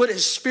 He put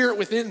his spirit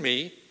within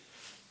me.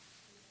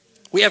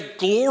 We have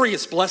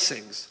glorious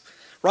blessings,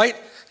 right?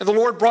 And the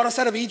Lord brought us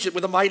out of Egypt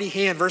with a mighty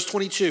hand, verse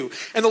 22.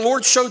 And the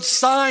Lord showed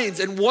signs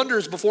and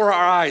wonders before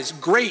our eyes,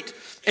 great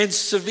and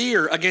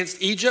severe,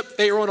 against Egypt,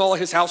 Pharaoh and all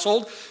his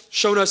household,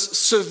 shown us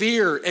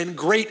severe and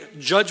great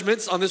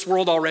judgments on this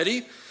world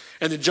already,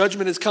 and the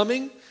judgment is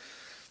coming.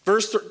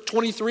 Verse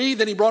 23,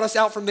 then he brought us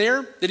out from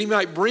there, that he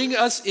might bring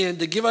us in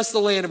to give us the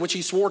land of which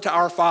he swore to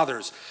our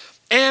fathers,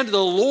 And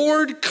the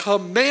Lord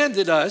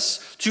commanded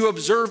us to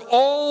observe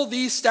all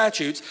these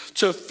statutes,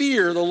 to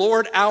fear the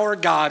Lord our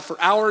God for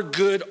our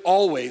good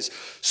always,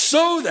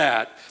 so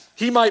that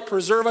he might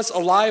preserve us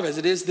alive as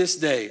it is this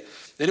day.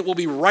 Then it will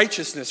be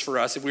righteousness for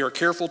us if we are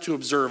careful to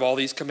observe all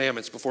these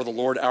commandments before the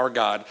Lord our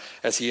God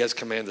as he has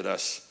commanded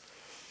us.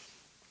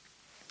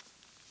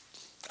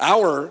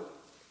 Our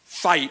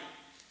fight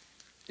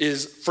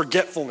is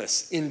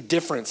forgetfulness,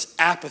 indifference,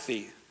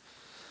 apathy.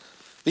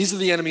 These are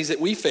the enemies that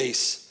we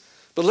face.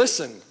 But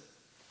listen,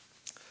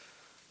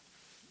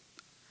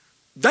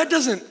 that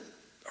doesn't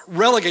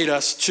relegate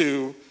us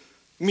to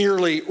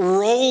merely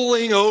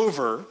rolling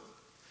over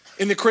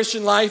in the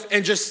Christian life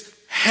and just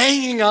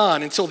hanging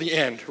on until the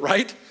end,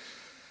 right?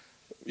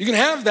 You can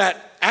have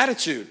that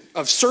attitude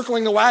of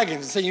circling the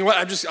wagons and saying, you know what,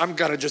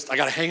 I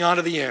gotta hang on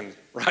to the end,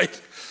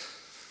 right?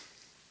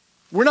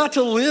 We're not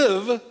to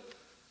live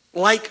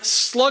like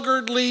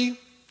sluggardly,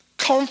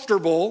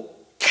 comfortable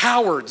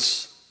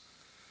cowards.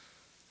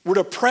 We're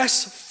to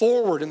press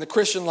forward in the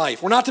Christian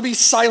life. We're not to be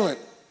silent.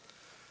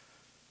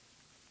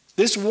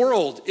 This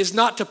world is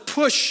not to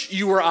push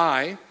you or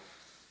I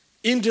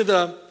into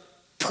the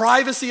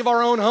privacy of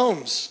our own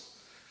homes.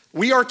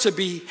 We are to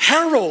be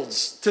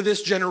heralds to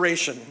this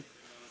generation.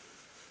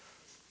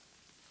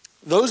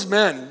 Those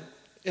men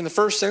in the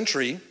first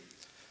century,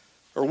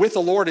 or with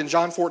the Lord in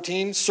John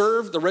 14,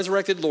 served the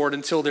resurrected Lord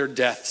until their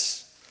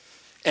deaths.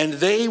 And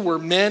they were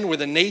men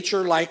with a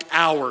nature like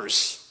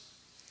ours.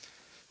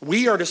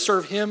 We are to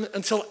serve him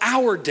until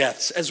our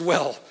deaths as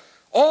well.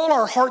 All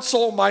our heart,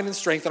 soul, mind, and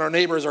strength, and our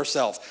neighbor as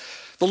ourselves.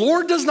 The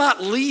Lord does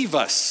not leave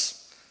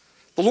us.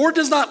 The Lord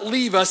does not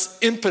leave us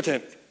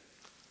impotent.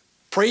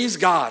 Praise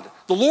God.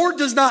 The Lord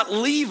does not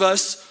leave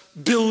us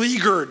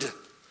beleaguered.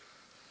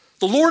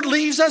 The Lord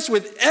leaves us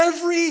with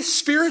every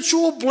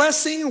spiritual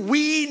blessing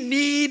we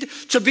need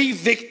to be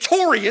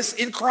victorious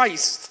in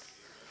Christ.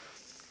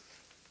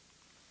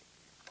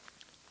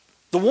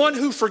 The one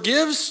who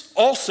forgives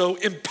also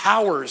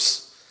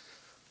empowers.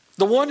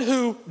 The one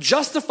who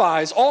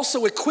justifies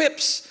also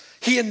equips.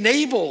 He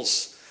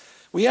enables.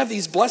 We have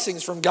these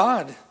blessings from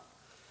God.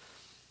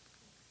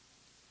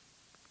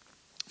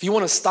 If you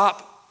want to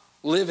stop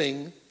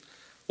living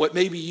what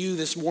maybe you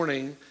this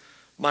morning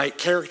might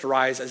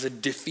characterize as a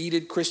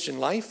defeated Christian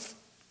life,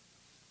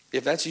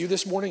 if that's you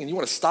this morning and you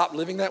want to stop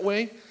living that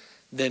way,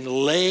 then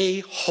lay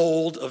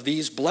hold of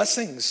these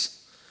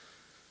blessings.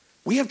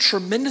 We have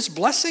tremendous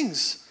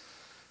blessings.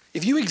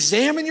 If you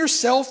examine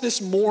yourself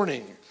this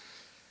morning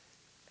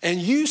and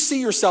you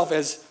see yourself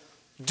as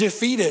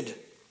defeated,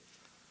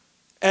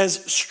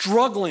 as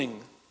struggling,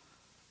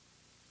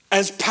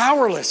 as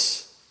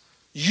powerless,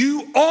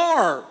 you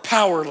are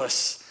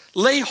powerless.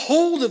 Lay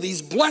hold of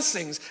these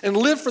blessings and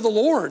live for the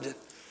Lord.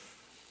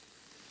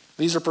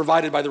 These are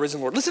provided by the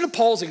risen Lord. Listen to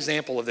Paul's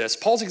example of this.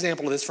 Paul's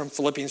example of this from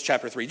Philippians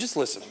chapter 3. Just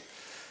listen.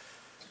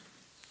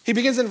 He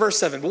begins in verse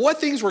 7. But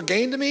what things were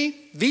gained to me,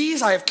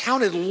 these I have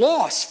counted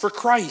loss for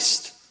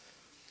Christ.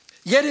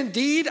 Yet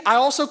indeed, I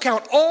also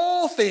count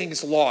all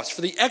things lost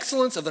for the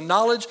excellence of the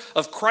knowledge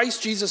of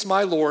Christ Jesus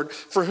my Lord,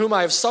 for whom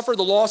I have suffered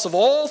the loss of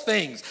all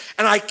things.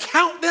 And I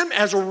count them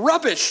as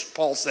rubbish,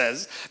 Paul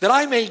says, that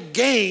I may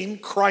gain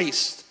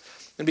Christ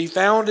and be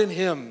found in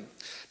him,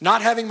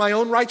 not having my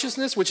own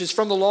righteousness, which is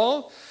from the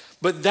law,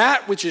 but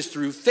that which is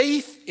through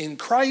faith in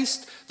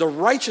Christ, the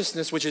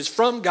righteousness which is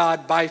from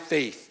God by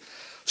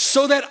faith,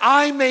 so that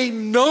I may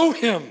know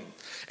him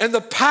and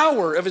the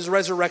power of his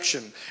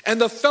resurrection, and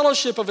the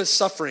fellowship of his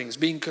sufferings,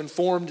 being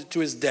conformed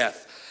to his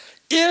death,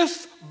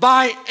 if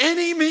by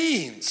any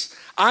means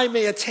I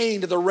may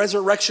attain to the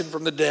resurrection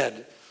from the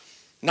dead.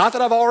 Not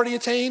that I've already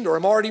attained or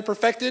am already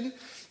perfected,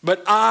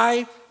 but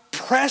I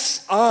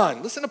press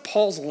on. Listen to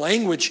Paul's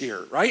language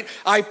here, right?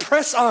 I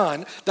press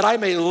on that I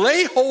may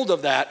lay hold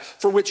of that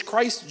for which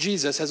Christ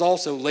Jesus has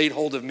also laid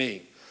hold of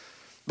me.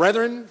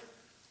 Brethren,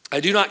 I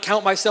do not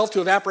count myself to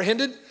have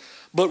apprehended,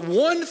 but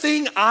one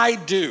thing I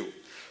do,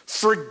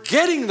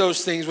 forgetting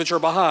those things which are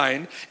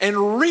behind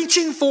and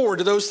reaching forward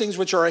to those things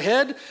which are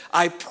ahead,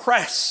 I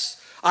press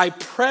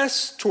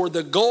toward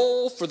the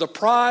goal for the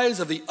prize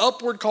of the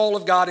upward call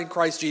of God in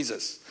Christ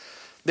Jesus.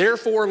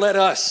 Therefore let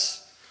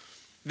us,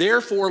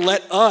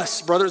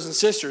 brothers and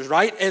sisters,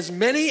 right? As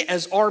many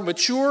as are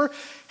mature,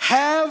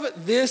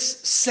 have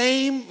this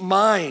same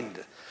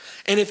mind.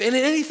 And if in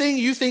anything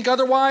you think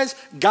otherwise,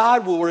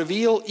 God will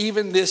reveal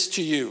even this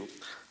to you.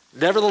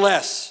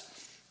 Nevertheless,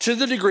 to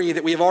the degree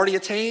that we have already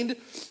attained,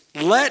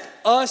 let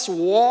us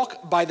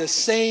walk by the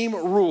same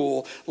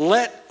rule.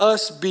 Let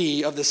us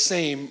be of the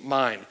same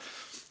mind.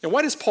 And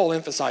why does Paul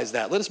emphasize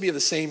that? Let us be of the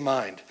same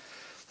mind.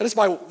 Let us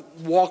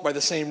walk by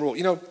the same rule.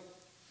 You know,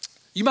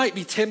 you might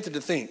be tempted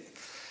to think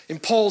in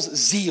Paul's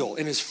zeal,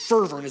 in his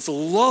fervor, in his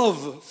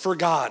love for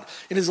God,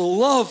 in his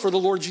love for the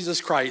Lord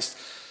Jesus Christ,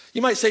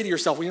 you might say to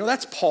yourself, well, you know,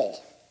 that's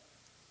Paul.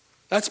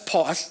 That's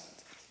Paul.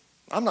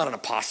 I'm not an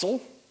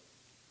apostle.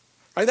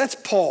 Right? That's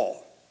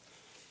Paul.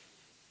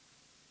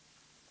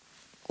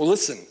 Well,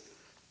 listen,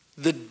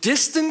 the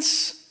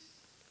distance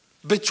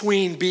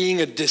between being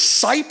a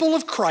disciple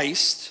of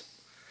Christ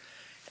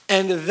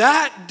and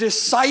that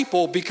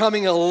disciple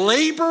becoming a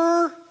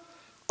laborer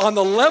on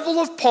the level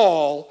of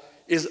Paul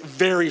is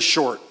very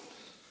short.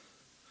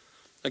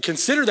 Now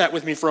consider that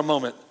with me for a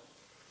moment.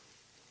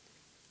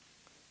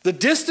 The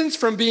distance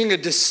from being a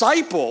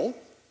disciple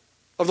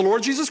of the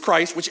Lord Jesus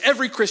Christ, which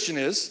every Christian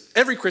is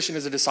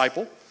a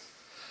disciple.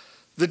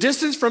 The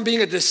distance from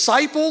being a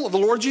disciple of the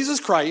Lord Jesus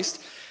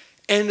Christ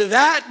and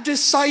that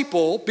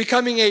disciple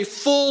becoming a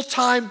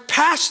full-time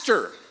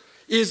pastor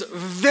is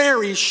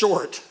very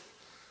short.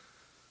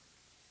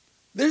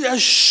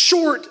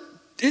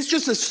 It's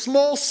just a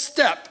small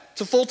step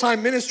to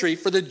full-time ministry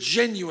for the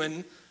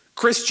genuine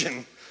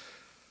Christian.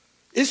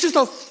 It's just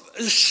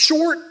a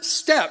short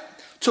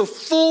step to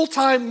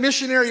full-time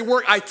missionary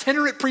work,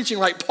 itinerant preaching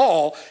like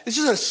Paul. It's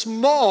just a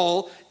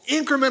small,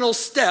 incremental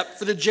step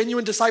for the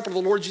genuine disciple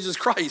of the Lord Jesus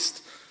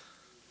Christ.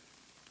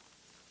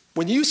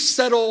 When you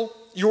settle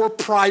your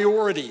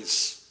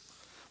priorities,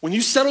 when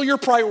you settle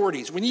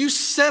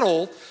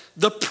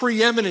the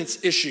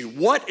preeminence issue,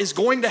 what is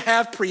going to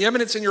have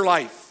preeminence in your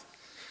life?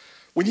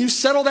 When you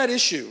settle that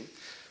issue,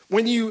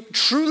 when you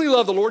truly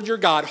love the Lord your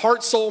God,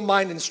 heart, soul,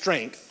 mind, and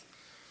strength,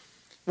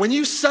 when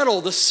you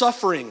settle the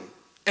suffering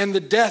and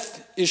the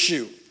death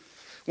issue,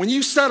 when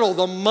you settle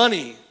the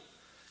money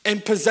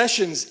and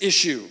possessions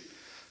issue,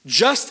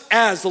 just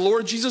as the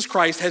Lord Jesus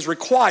Christ has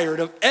required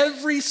of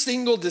every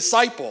single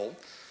disciple,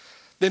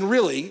 then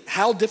really,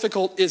 how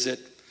difficult is it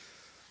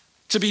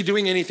to be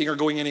doing anything or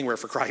going anywhere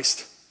for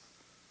Christ?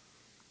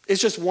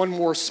 It's just one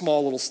more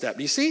small little step.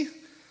 Do you see?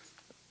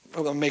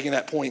 I'm making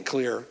that point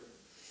clear.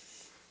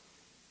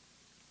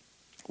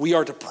 We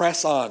are to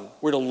press on.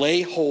 We're to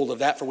lay hold of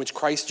that for which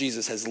Christ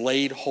Jesus has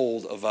laid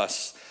hold of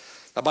us.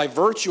 Now, by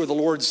virtue of the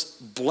Lord's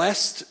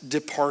blessed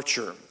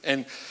departure,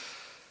 and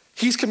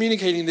he's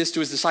communicating this to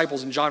his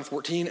disciples in John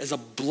 14 as a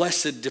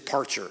blessed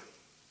departure.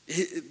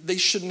 They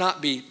should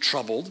not be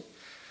troubled.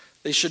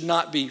 They should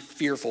not be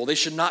fearful. They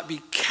should not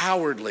be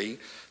cowardly.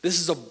 This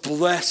is a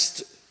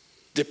blessed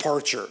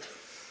departure.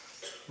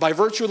 By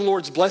virtue of the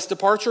Lord's blessed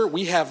departure,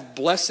 we have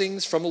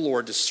blessings from the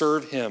Lord to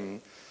serve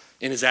him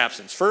in his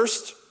absence.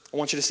 First, I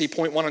want you to see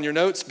point 1 on your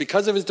notes.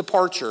 Because of his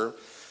departure,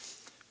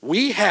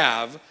 we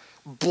have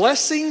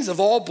blessings of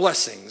all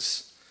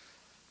blessings.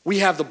 We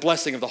have the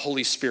blessing of the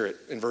Holy Spirit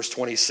in verse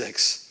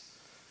 26.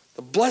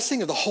 The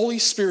blessing of the Holy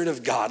Spirit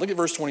of God. Look at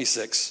verse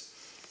 26.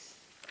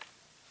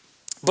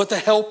 But the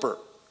Helper,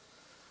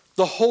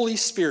 the Holy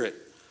Spirit,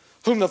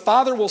 whom the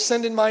Father will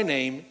send in my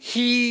name,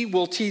 he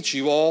will teach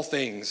you all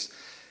things,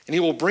 and he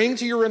will bring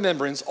to your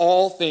remembrance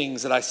all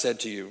things that I said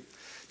to you.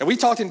 Now, we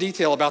talked in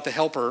detail about the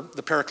Helper,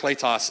 the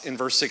Parakletos, in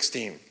verse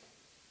 16.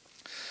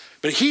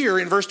 But here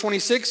in verse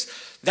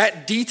 26,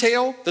 that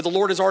detail that the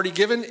Lord has already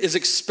given is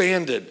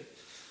expanded.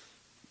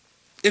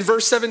 In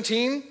verse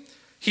 17,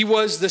 he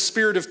was the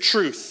Spirit of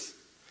truth.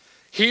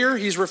 Here,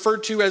 he's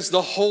referred to as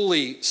the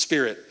Holy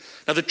Spirit.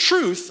 Now, the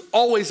truth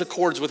always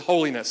accords with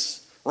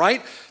holiness,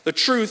 right? The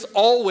truth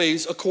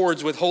always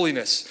accords with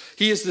holiness.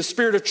 He is the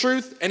Spirit of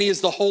truth, and he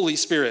is the Holy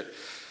Spirit.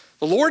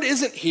 The Lord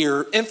isn't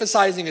here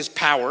emphasizing his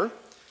power,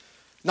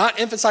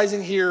 not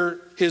emphasizing here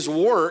his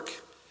work,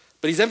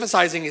 but he's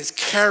emphasizing his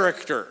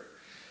character.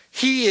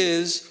 He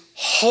is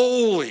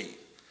holy.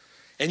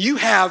 And you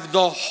have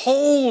the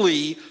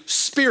Holy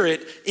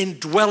Spirit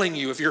indwelling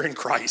you if you're in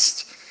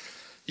Christ.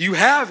 You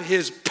have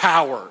his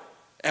power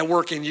at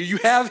work in you. You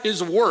have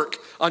his work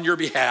on your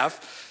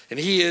behalf, and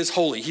he is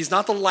holy. He's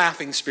not the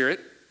laughing spirit,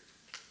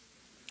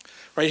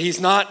 right?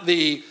 He's not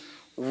the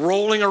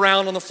rolling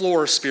around on the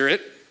floor spirit.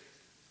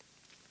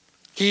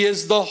 He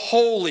is the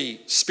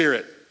Holy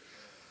Spirit.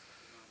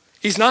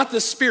 He's not the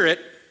spirit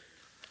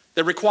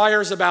that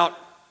requires about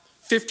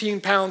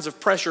 15 pounds of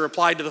pressure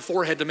applied to the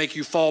forehead to make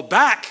you fall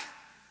back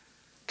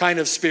kind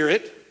of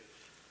spirit.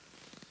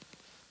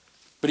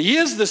 But he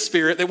is the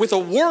Spirit that with a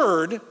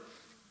word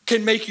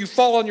can make you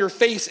fall on your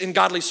face in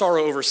godly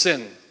sorrow over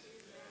sin.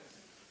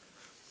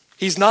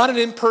 He's not an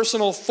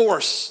impersonal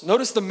force.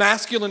 Notice the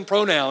masculine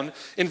pronoun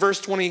in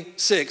verse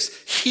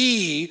 26.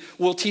 He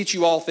will teach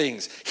you all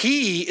things.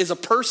 He is a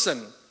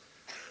person.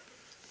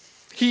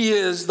 He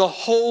is the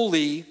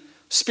Holy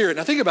Spirit.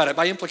 Now think about it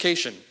by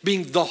implication,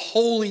 being the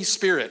Holy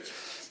Spirit.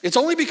 It's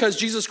only because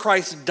Jesus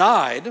Christ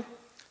died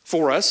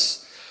for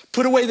us,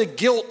 put away the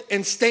guilt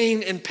and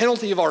stain and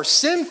penalty of our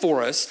sin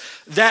for us,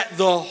 that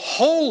the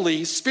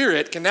Holy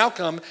Spirit can now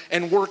come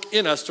and work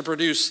in us to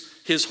produce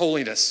his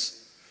holiness.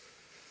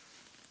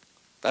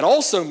 That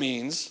also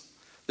means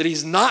that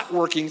he's not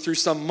working through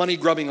some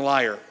money-grubbing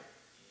liar.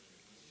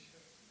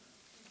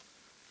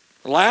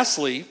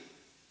 Lastly, it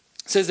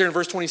says there in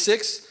verse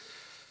 26,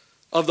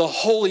 of the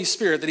Holy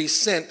Spirit that he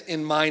sent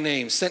in my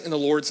name, sent in the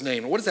Lord's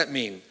name. What does that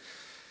mean?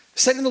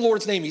 Sent in the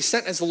Lord's name, he's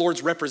sent as the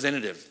Lord's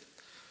representative.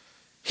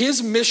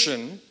 His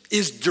mission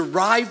is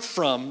derived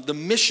from the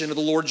mission of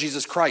the Lord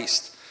Jesus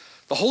Christ.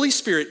 The Holy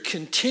Spirit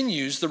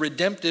continues the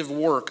redemptive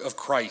work of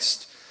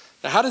Christ.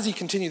 Now, how does he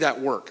continue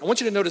that work? I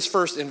want you to notice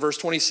first in verse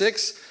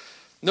 26,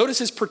 notice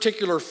his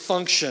particular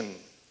function.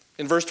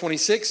 In verse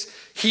 26,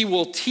 he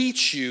will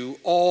teach you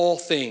all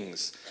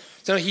things.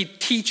 So he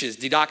teaches,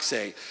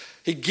 didaxe.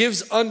 He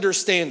gives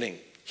understanding.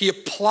 He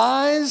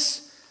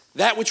applies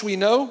that which we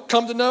know,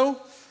 come to know,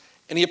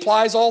 and he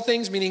applies all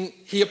things, meaning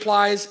he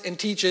applies and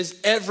teaches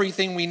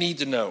everything we need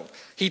to know.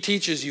 He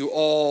teaches you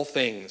all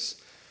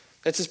things.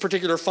 That's his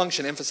particular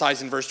function,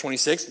 emphasized in verse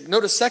 26.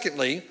 Notice,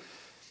 secondly,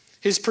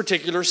 his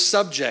particular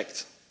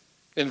subject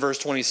in verse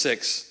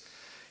 26.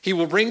 He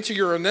will bring to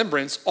your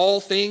remembrance all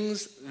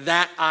things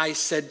that I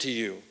said to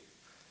you.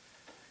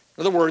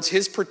 In other words,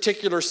 his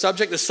particular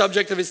subject, the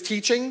subject of his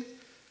teaching,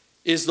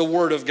 is the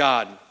Word of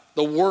God,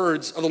 the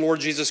words of the Lord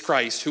Jesus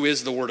Christ, who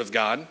is the Word of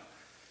God.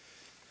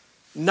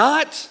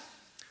 Not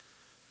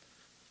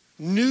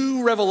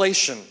new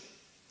revelation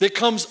that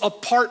comes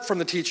apart from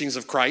the teachings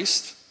of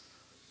Christ.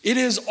 It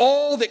is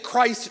all that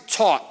Christ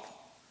taught,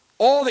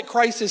 all that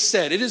Christ has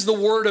said. It is the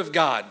Word of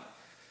God.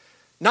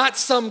 Not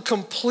some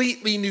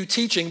completely new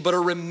teaching, but a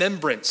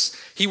remembrance.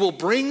 He will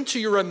bring to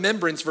your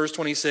remembrance, verse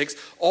 26,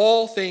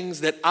 all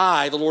things that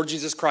I, the Lord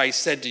Jesus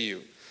Christ, said to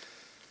you.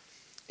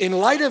 In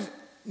light of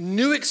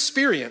new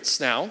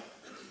experience now,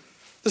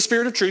 the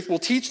Spirit of truth will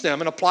teach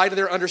them and apply to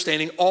their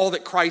understanding all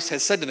that Christ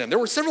has said to them. There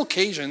were several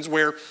occasions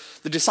where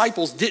the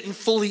disciples didn't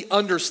fully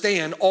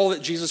understand all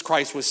that Jesus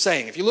Christ was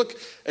saying. If you look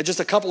at just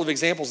a couple of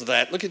examples of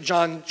that, look at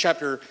John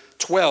chapter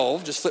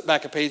 12. Just flip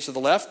back a page to the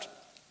left.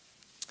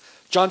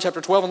 John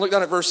chapter 12, and look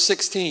down at verse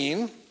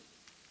 16.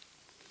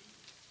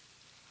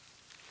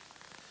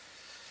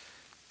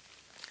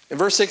 In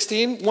verse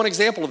 16, one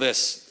example of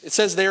this. It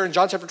says there in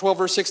John chapter 12,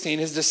 verse 16,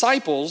 his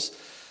disciples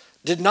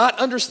did not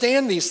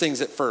understand these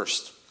things at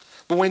first.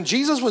 But when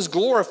Jesus was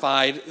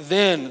glorified,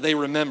 then they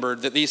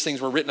remembered that these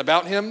things were written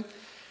about him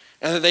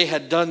and that they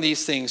had done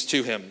these things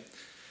to him.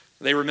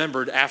 They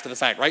remembered after the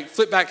fact, right?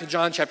 Flip back to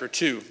John chapter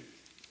 2.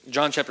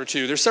 John chapter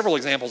 2. There's several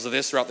examples of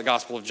this throughout the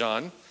Gospel of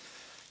John.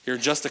 Here are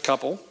just a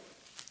couple.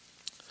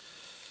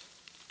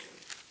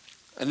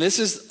 And this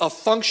is a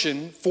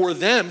function for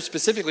them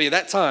specifically at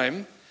that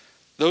time,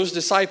 those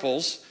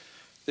disciples.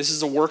 This is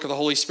the work of the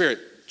Holy Spirit.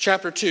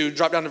 Chapter 2,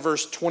 drop down to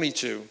verse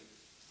 22.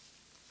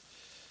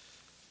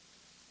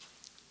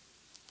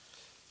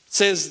 It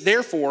says,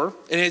 therefore,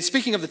 and it's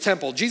speaking of the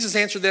temple, Jesus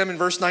answered them in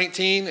verse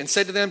 19 and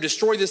said to them,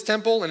 destroy this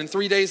temple, and in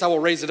 3 days I will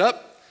raise it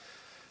up.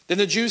 Then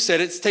the Jews said,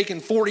 it's taken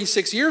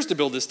 46 years to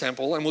build this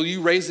temple, and will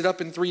you raise it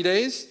up in 3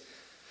 days?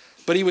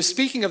 But he was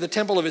speaking of the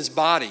temple of his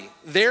body.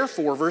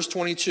 Therefore, verse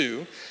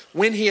 22,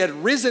 when he had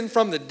risen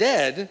from the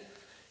dead,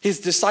 his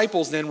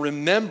disciples then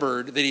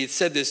remembered that he had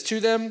said this to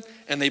them,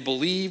 and they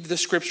believed the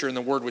scripture and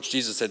the word which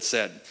Jesus had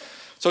said.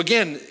 So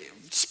again,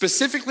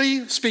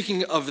 specifically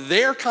speaking of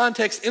their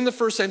context in the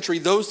first century,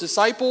 those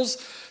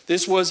disciples,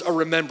 this was a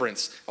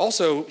remembrance.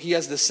 Also, he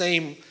has the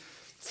same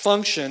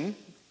function,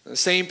 the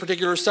same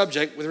particular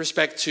subject with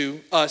respect to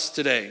us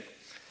today.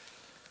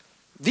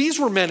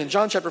 These were men in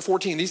John chapter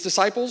 14, these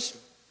disciples,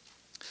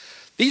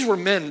 these were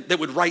men that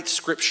would write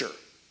scripture.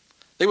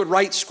 They would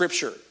write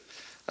scripture.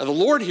 Now, the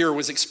Lord here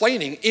was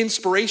explaining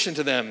inspiration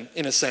to them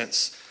in a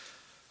sense.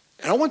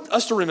 And I want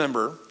us to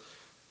remember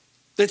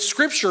that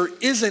scripture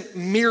isn't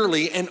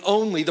merely and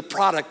only the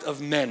product of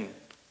men.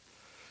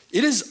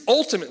 It is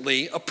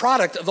ultimately a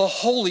product of the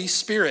Holy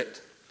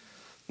Spirit.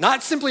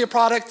 Not simply a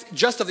product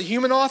just of the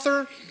human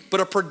author, but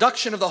a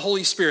production of the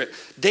Holy Spirit.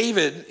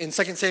 David in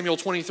 2 Samuel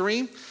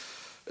 23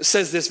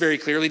 says this very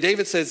clearly.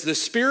 David says, the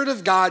Spirit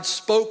of God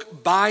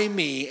spoke by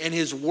me, and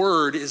his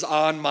word is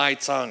on my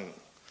tongue.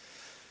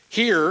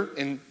 Here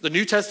in the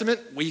New Testament,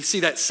 we see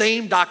that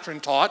same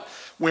doctrine taught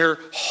where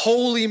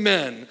holy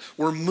men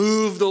were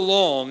moved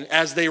along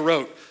as they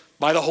wrote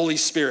by the Holy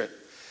Spirit.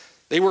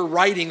 They were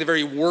writing the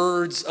very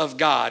words of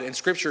God, and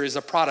Scripture is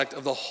a product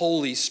of the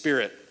Holy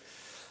Spirit.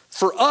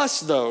 For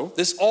us, though,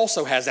 this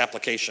also has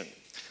application.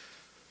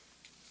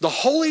 The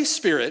Holy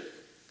Spirit,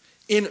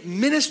 in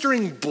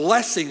ministering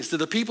blessings to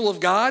the people of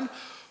God,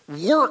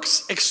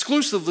 works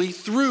exclusively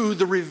through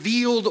the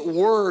revealed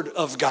Word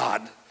of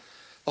God.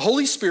 The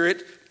Holy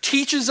Spirit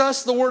teaches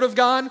us the Word of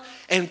God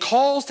and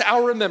calls to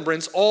our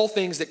remembrance all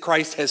things that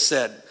Christ has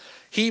said.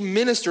 He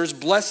ministers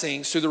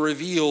blessings through the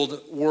revealed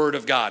Word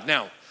of God.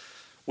 Now,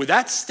 with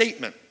that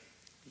statement,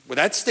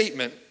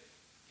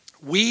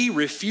 we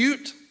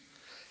refute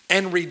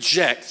and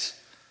reject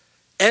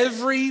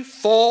every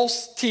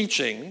false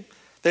teaching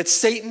that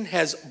Satan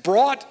has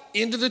brought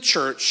into the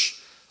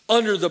church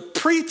under the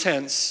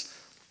pretense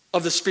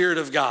of the Spirit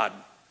of God.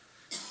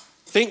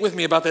 Think with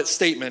me about that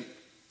statement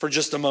for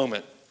just a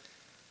moment.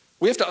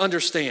 We have to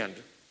understand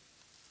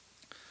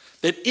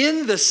that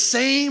in the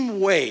same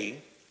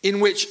way in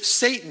which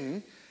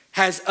Satan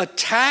has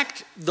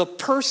attacked the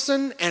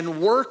person and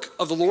work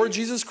of the Lord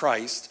Jesus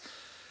Christ,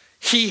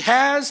 he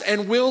has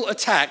and will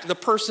attack the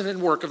person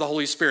and work of the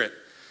Holy Spirit.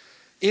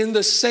 In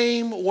the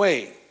same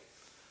way.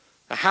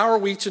 Now, how are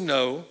we to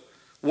know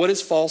what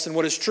is false and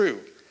what is true?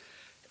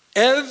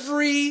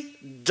 Every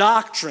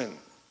doctrine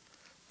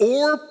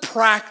or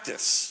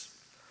practice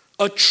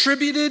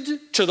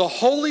attributed to the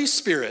Holy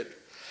Spirit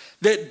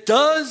that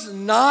does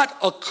not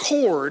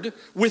accord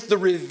with the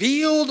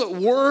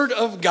revealed Word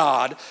of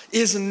God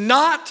is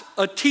not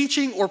a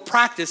teaching or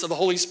practice of the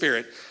Holy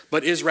Spirit,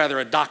 but is rather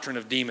a doctrine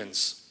of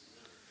demons.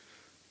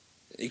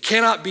 It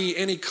cannot be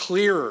any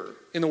clearer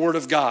in the Word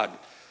of God.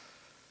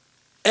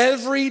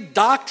 Every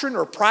doctrine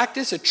or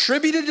practice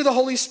attributed to the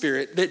Holy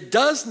Spirit that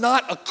does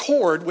not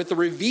accord with the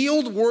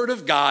revealed Word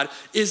of God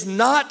is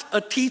not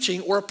a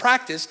teaching or a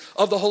practice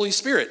of the Holy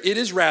Spirit. It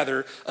is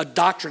rather a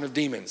doctrine of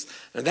demons.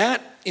 And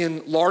that,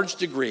 in large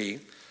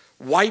degree,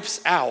 wipes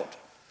out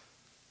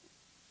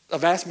a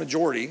vast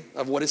majority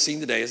of what is seen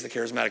today as the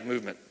charismatic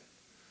movement.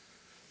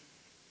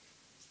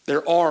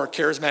 There are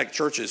charismatic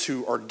churches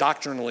who are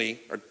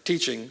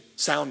teaching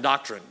sound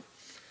doctrine.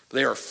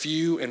 They are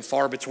few and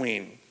far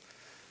between.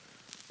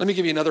 Let me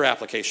give you another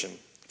application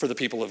for the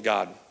people of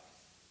God.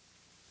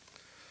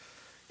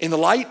 In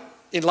light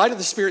of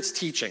the Spirit's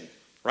teaching,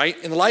 right?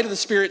 In the light of the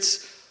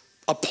Spirit's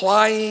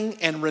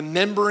applying and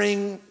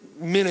remembering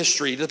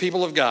ministry to the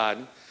people of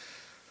God,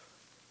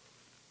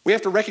 we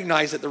have to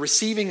recognize that the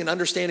receiving and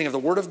understanding of the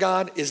Word of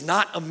God is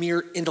not a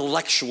mere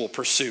intellectual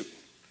pursuit.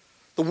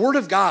 The Word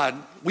of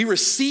God, we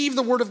receive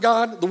the Word of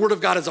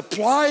God is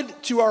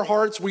applied to our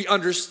hearts, we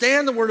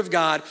understand the Word of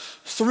God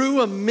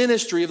through a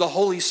ministry of the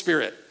Holy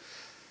Spirit.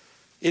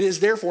 It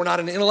is therefore not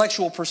an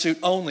intellectual pursuit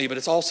only, but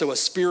it's also a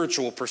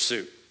spiritual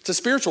pursuit. It's a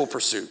spiritual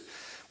pursuit,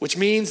 which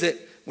means that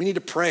we need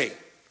to pray.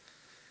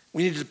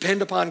 We need to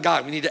depend upon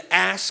God. We need to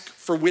ask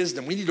for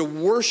wisdom. We need to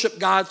worship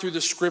God through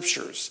the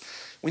Scriptures.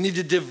 We need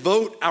to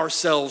devote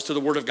ourselves to the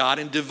Word of God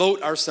and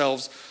devote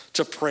ourselves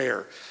to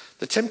prayer.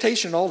 The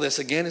temptation in all this,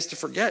 again, is to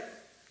forget.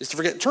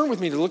 Turn with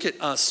me to look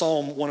at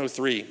Psalm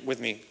 103 with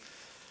me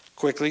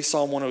quickly.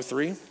 Psalm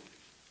 103.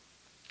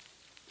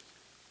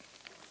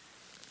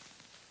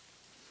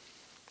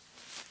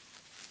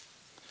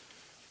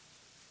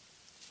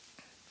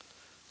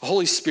 The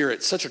Holy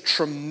Spirit, such a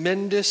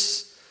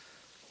tremendous,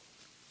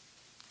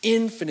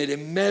 infinite,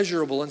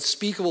 immeasurable,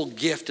 unspeakable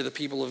gift to the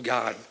people of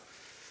God.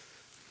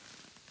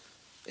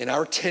 And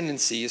our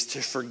tendency is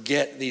to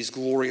forget these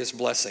glorious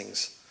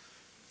blessings.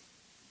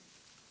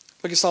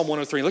 Look at Psalm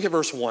 103. Look at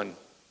verse 1.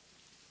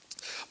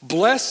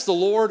 Bless the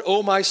Lord,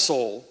 O my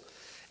soul,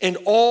 and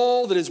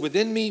all that is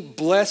within me,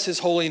 bless his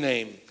holy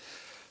name.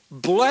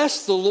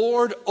 Bless the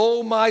Lord,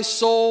 O my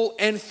soul,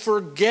 and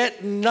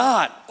forget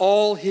not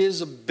all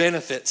his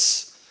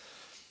benefits.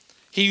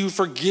 He who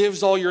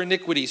forgives all your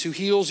iniquities, who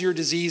heals your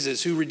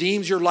diseases, who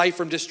redeems your life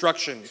from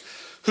destruction,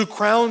 who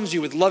crowns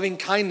you with loving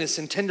kindness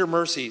and tender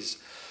mercies,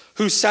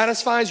 who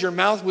satisfies your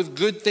mouth with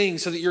good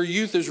things so that your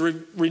youth is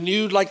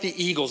renewed like the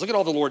eagles. Look at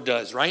all the Lord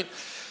does, right?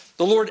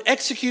 The Lord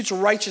executes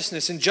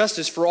righteousness and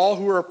justice for all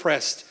who are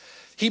oppressed.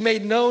 He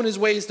made known his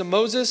ways to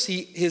Moses,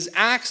 his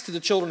acts to the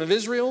children of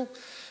Israel.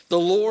 The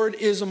Lord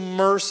is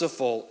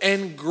merciful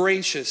and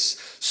gracious,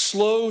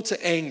 slow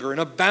to anger and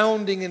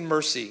abounding in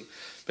mercy.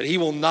 But he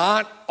will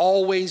not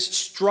always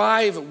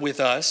strive with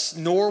us,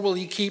 nor will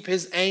he keep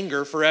his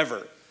anger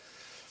forever.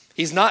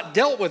 He's not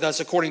dealt with us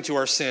according to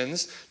our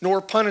sins,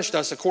 nor punished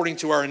us according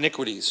to our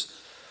iniquities.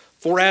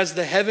 For as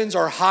the heavens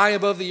are high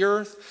above the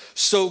earth,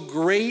 so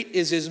great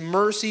is his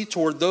mercy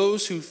toward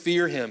those who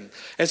fear him.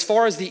 As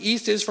far as the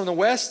east is from the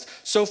west,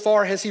 so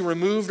far has he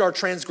removed our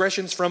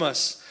transgressions from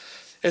us.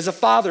 As a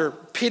father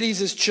pities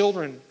his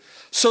children,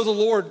 so the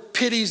Lord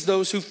pities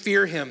those who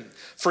fear him.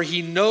 For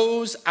he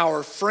knows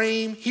our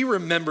frame. He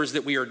remembers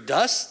that we are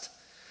dust.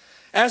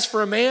 As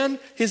for a man,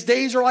 his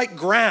days are like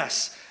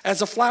grass.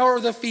 As a flower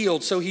of the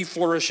field, so he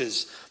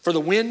flourishes. For the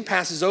wind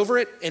passes over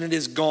it, and it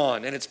is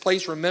gone, and its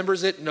place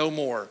remembers it no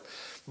more.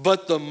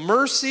 But the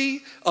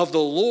mercy of the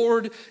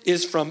Lord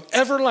is from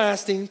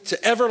everlasting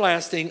to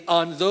everlasting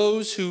on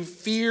those who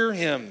fear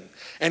him,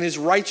 and his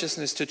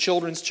righteousness to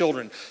children's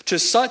children, to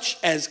such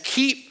as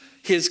keep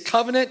his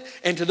covenant,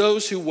 and to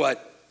those who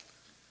what?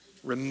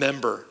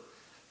 Remember.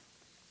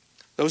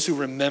 Those who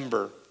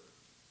remember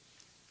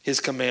his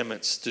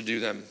commandments to do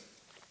them.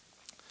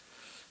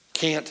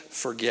 Can't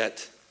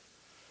forget.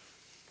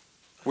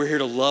 We're here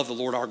to love the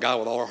Lord our God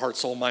with all our heart,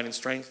 soul, mind, and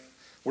strength.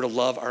 We're to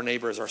love our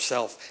neighbor as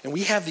ourselves. And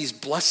we have these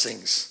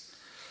blessings.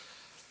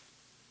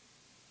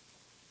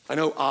 I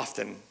know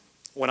often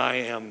when I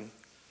am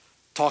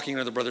talking,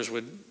 and other brothers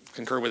would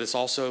concur with this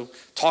also,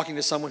 talking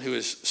to someone who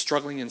is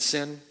struggling in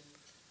sin,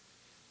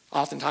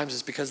 oftentimes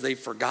it's because they've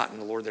forgotten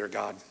the Lord their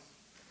God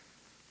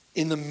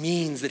in the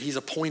means that he's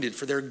appointed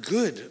for their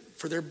good,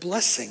 for their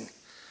blessing.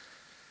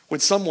 When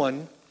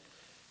someone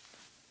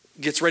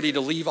gets ready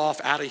to leave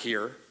off out of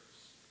here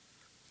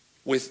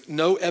with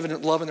no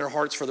evident love in their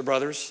hearts for the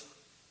brothers,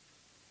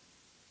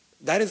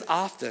 that is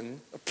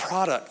often a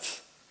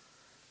product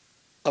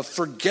of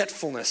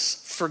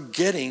forgetfulness,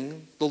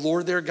 forgetting the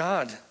Lord their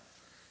God.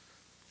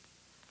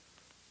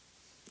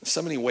 There's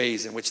so many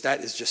ways in which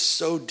that is just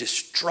so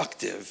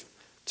destructive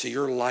to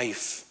your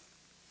life.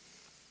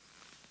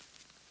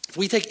 If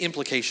we take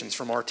implications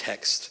from our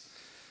text,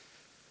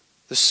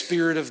 the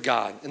Spirit of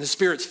God and the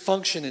Spirit's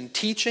function in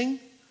teaching,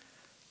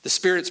 the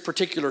Spirit's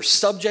particular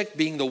subject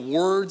being the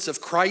words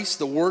of Christ,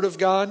 the Word of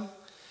God,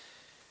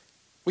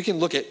 we can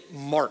look at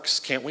marks,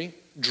 can't we?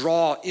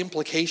 Draw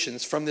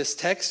implications from this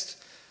text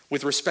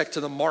with respect to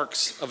the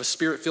marks of a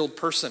Spirit-filled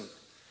person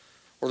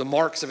or the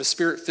marks of a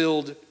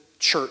Spirit-filled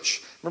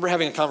church. I remember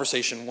having a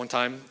conversation one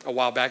time a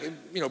while back.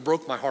 It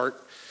broke my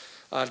heart.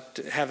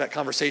 to have that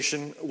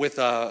conversation with,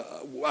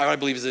 I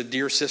believe is a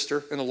dear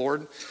sister in the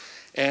Lord,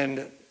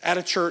 and at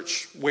a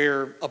church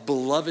where a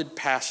beloved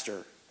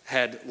pastor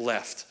had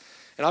left.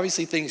 And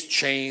obviously things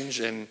change,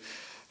 and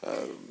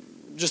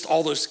just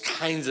all those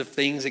kinds of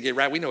things that get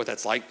right. We know what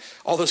that's like.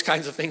 All those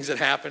kinds of things that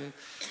happen.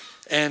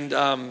 And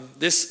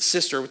this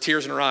sister, with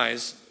tears in her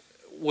eyes,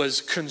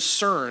 was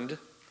concerned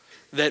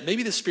that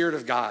maybe the Spirit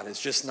of God is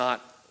just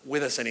not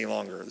with us any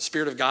longer. The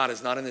Spirit of God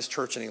is not in this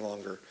church any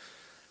longer.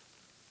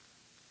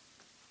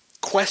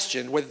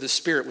 Questioned whether the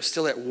Spirit was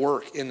still at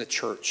work in the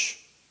church.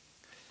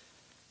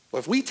 Well,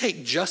 if we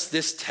take just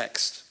this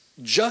text,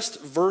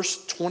 just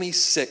verse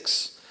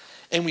 26,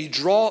 and we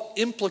draw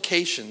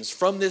implications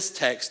from this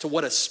text to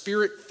what a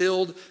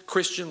Spirit-filled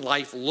Christian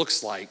life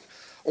looks like,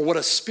 or what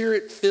a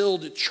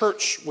Spirit-filled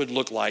church would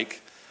look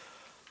like,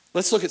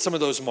 let's look at some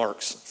of those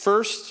marks.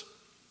 First,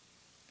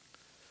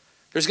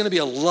 there's going to be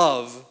a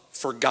love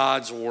for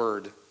God's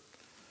word.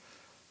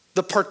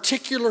 The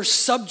particular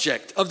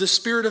subject of the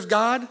Spirit of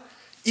God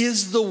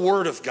is the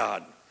Word of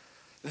God.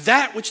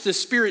 That which the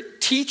Spirit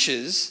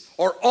teaches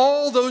are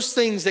all those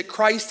things that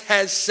Christ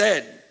has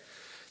said.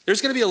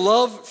 There's going to be a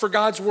love for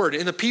God's word.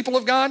 In the people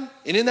of God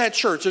and in that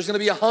church, there's going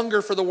to be a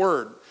hunger for the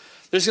word.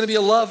 There's going to be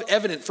a love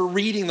evident for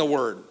reading the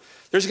word.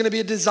 There's going to be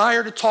a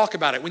desire to talk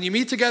about it. When you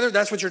meet together,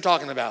 that's what you're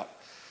talking about.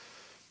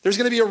 There's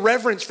going to be a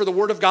reverence for the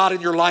word of God in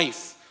your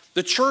life.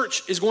 The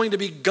church is going to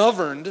be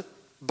governed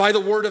by the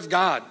word of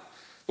God.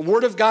 The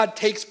word of God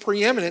takes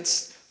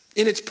preeminence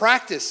in its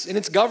practice, in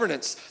its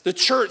governance. The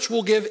church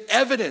will give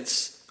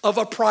evidence of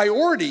a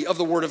priority of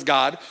the word of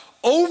God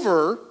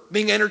over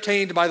being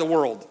entertained by the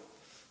world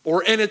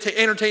or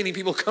entertaining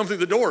people who come through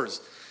the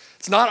doors.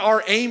 It's not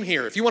our aim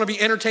here. If you want to be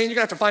entertained, you're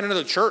going to have to find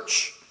another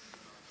church.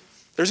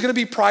 There's going to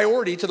be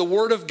priority to the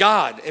word of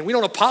God, and we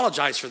don't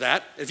apologize for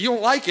that. If you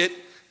don't like it,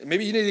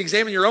 maybe you need to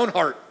examine your own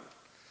heart.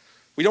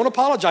 We don't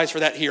apologize for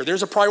that here.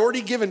 There's a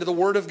priority given to the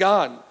word of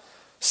God.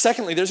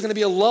 Secondly, there's going to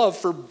be a love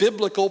for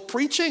biblical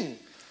preaching.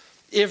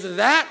 If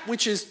that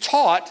which is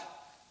taught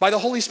by the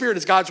Holy Spirit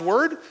is God's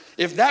word,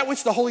 if that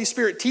which the Holy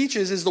Spirit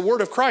teaches is the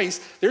word of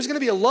Christ, there's going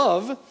to be a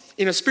love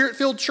in a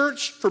Spirit-filled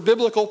church for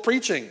biblical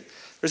preaching.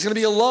 There's going to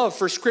be a love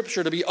for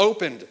Scripture to be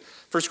opened,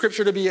 for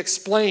Scripture to be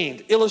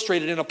explained,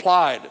 illustrated, and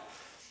applied.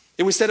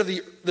 It was said of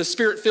the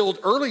Spirit-filled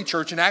early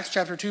church in Acts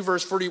chapter 2,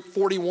 verse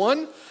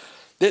 41,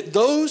 that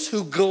those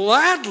who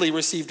gladly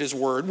received his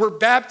word were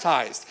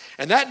baptized.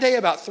 And that day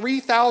about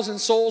 3,000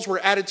 souls were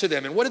added to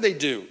them. And what did they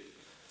do?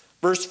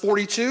 Verse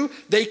 42,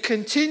 they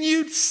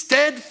continued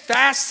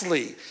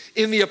steadfastly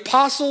in the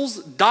apostles'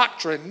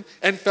 doctrine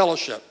and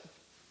fellowship.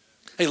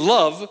 They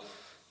love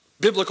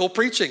biblical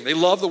preaching. They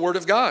love the word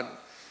of God.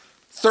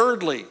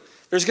 Thirdly,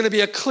 there's going to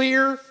be a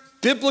clear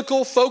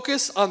biblical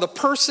focus on the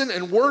person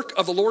and work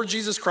of the Lord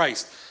Jesus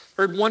Christ.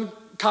 I heard one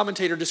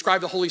commentator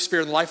describe the Holy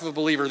Spirit in the life of a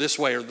believer this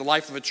way, or the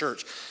life of a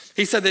church.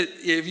 He said that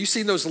have you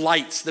seen those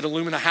lights that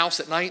illumine a house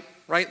at night,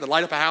 right? That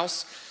light up a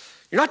house?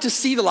 You're not to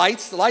see the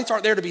lights. The lights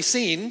aren't there to be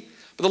seen.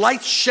 But the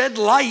lights shed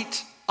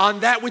light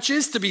on that which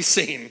is to be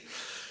seen.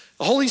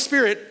 The Holy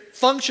Spirit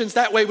functions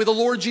that way with the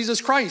Lord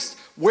Jesus Christ.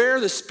 Where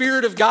the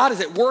Spirit of God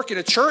is at work in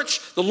a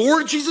church, the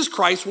Lord Jesus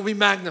Christ will be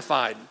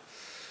magnified.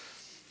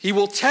 He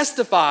will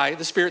testify,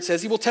 the Spirit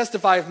says, he will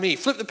testify of me.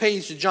 Flip the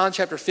page to John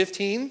chapter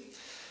 15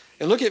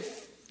 and look at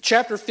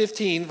chapter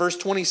 15, verse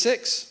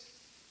 26.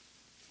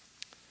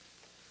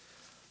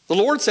 The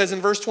Lord says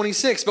in verse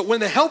 26, but when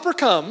the Helper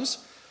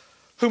comes,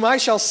 whom I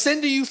shall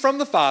send to you from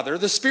the Father,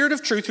 the Spirit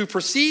of truth who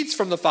proceeds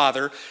from the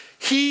Father,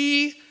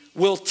 he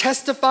will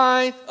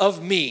testify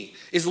of me.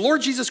 Is the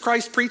Lord Jesus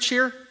Christ preached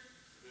here?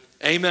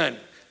 Amen.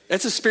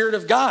 That's the Spirit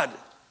of God.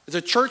 It's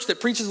a church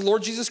that preaches the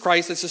Lord Jesus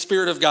Christ. That's the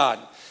Spirit of God.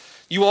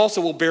 You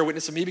also will bear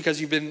witness of me because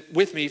you've been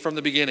with me from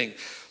the beginning.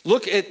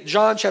 Look at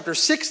John chapter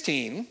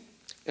 16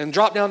 and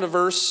drop down to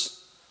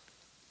verse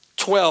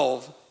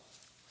 12.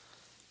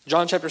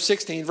 John chapter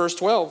 16, verse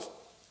 12.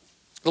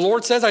 The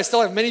Lord says, I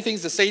still have many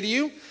things to say to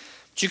you,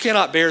 but you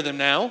cannot bear them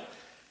now.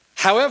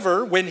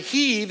 However, when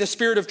he, the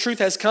Spirit of truth,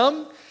 has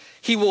come,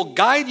 he will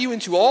guide you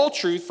into all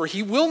truth, for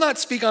he will not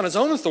speak on his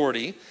own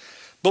authority,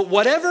 but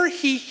whatever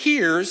he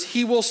hears,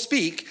 he will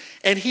speak,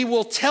 and he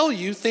will tell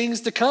you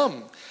things to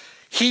come.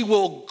 He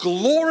will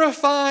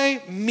glorify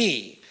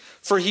me,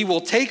 for he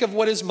will take of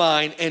what is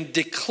mine and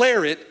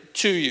declare it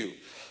to you.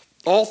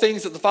 All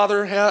things that the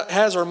Father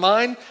has are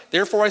mine.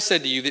 Therefore I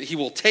said to you that he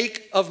will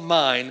take of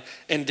mine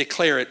and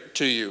declare it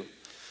to you.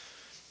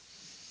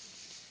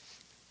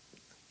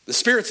 The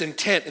Spirit's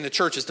intent in the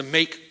church is to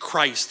make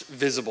Christ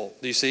visible.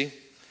 Do you see?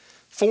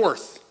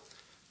 Fourth,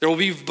 there will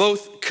be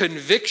both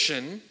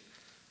conviction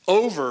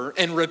over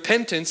and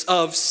repentance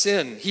of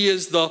sin. He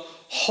is the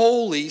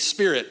Holy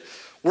Spirit.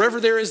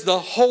 Wherever there is the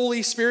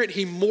Holy Spirit,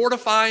 he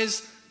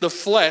mortifies the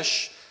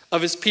flesh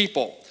of his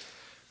people.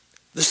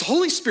 This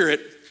Holy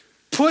Spirit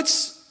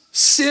puts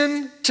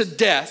sin to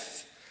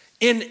death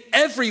in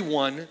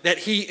everyone that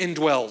he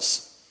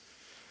indwells.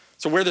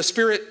 So where the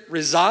Spirit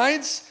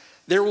resides,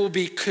 there will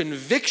be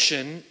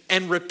conviction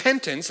and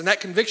repentance, and that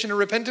conviction and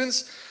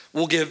repentance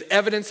will give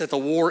evidence that the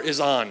war is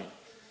on.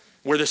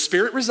 Where the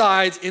Spirit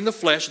resides in the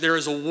flesh, there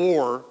is a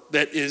war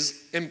that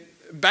is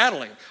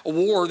battling, a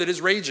war that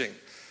is raging.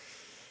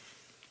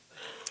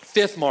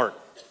 Fifth mark,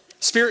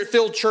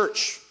 Spirit-filled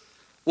church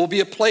will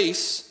be a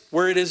place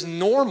where it is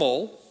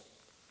normal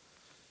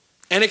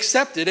and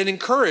accepted and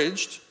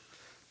encouraged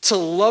to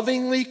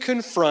lovingly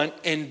confront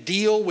and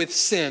deal with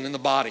sin in the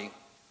body.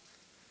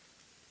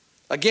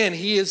 Again,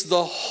 he is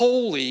the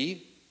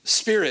Holy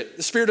Spirit.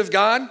 The Spirit of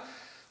God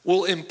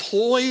will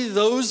employ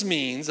those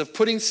means of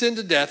putting sin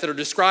to death that are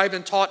described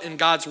and taught in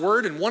God's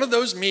word. And one of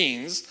those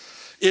means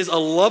is a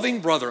loving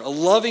brother, a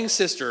loving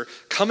sister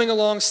coming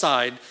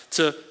alongside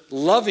to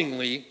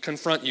lovingly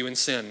confront you in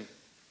sin.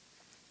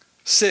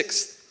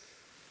 Sixth,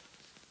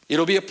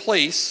 it'll be a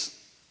place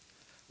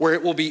where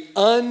it will be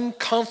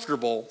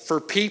uncomfortable for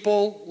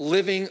people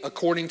living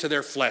according to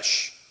their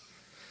flesh.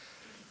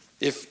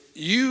 If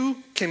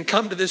you can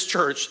come to this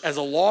church as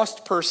a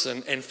lost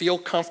person and feel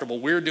comfortable,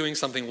 we're doing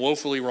something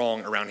woefully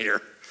wrong around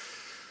here.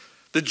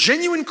 The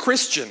genuine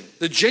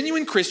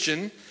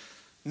Christian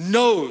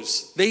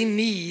knows they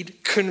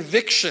need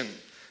conviction.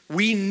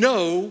 We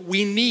know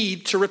we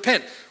need to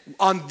repent.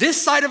 On this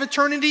side of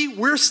eternity,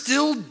 we're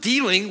still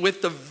dealing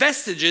with the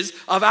vestiges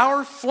of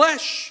our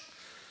flesh.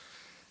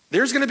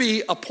 There's going to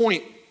be a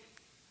point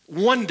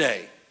one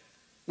day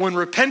when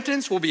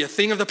repentance will be a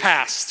thing of the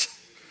past.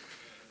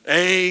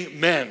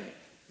 Amen.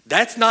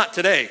 That's not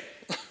today.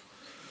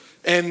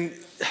 And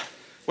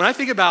when I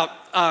think about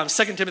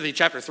 2 Timothy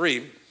chapter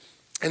 3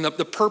 and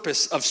the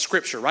purpose of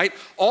Scripture, right?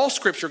 All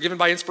Scripture given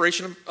by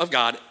inspiration of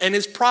God and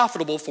is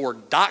profitable for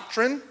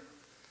doctrine.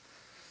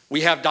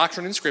 We have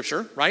doctrine in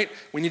Scripture, right?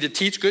 We need to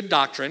teach good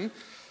doctrine.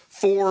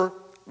 For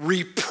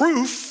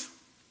reproof,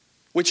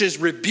 which is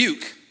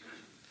rebuke.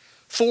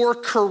 For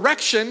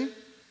correction,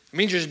 it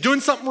means you're doing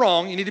something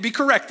wrong, you need to be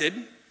corrected.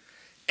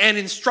 And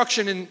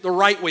instruction in the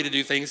right way to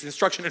do things,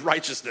 instruction in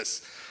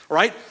righteousness. All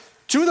right?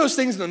 Two of those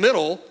things in the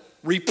middle,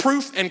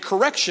 reproof and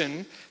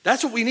correction,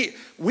 that's what we need.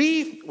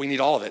 We need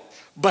all of it.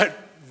 But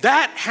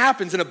that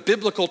happens in a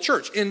biblical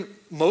church. In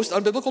most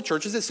unbiblical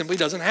churches, it simply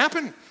doesn't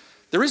happen.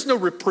 There is no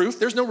reproof,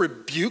 there's no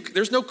rebuke,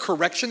 there's no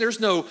correction, there's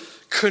no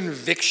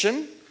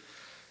conviction.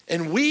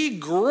 And we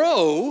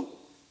grow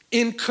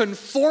in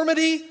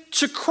conformity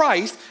to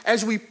Christ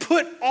as we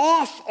put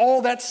off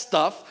all that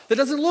stuff that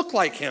doesn't look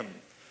like him.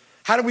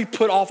 How do we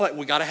put off that?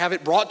 We got to have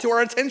it brought to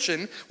our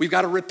attention. We've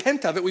got to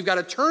repent of it. We've got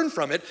to turn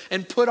from it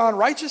and put on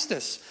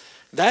righteousness.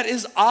 That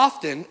is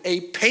often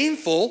a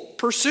painful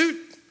pursuit,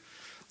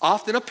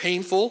 often a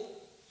painful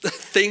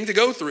thing to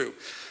go through.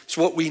 It's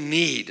what we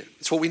need.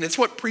 It's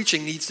what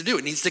preaching needs to do.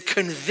 It needs to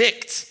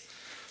convict.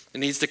 It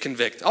needs to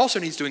convict. It also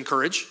needs to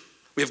encourage.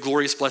 We have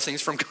glorious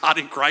blessings from God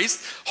in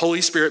Christ,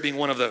 Holy Spirit being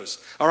one of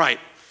those. All right.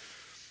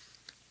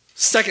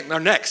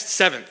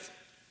 Seventh.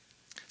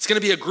 It's going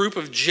to be a group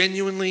of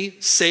genuinely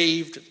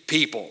saved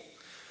people.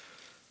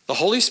 The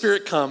Holy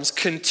Spirit comes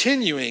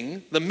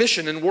continuing the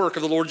mission and work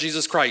of the Lord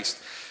Jesus Christ.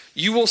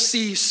 You will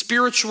see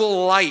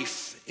spiritual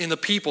life in the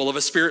people of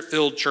a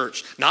Spirit-filled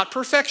church. Not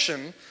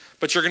perfection,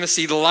 but you're going to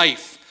see the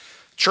life.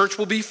 Church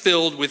will be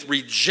filled with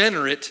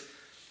regenerate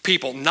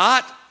people,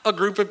 not a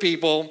group of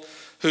people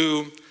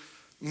who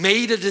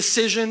made a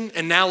decision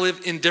and now live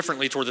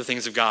indifferently toward the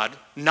things of God.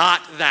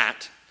 Not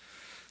that.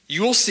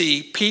 You will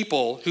see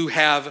people who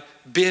have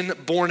been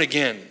born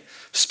again,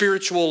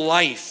 spiritual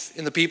life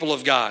in the people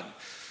of God,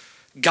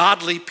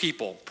 godly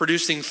people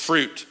producing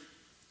fruit,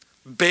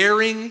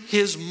 bearing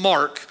his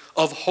mark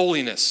of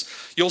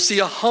holiness. You'll see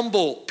a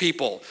humble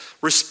people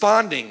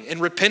responding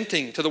and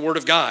repenting to the word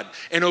of God,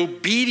 an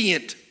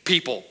obedient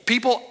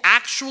people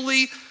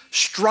actually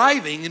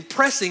striving and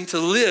pressing to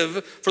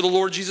live for the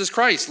Lord Jesus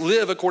Christ,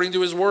 live according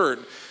to his word.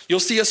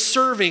 You'll see a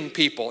serving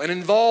people, an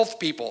involved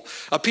people,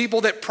 a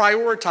people that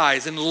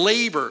prioritize and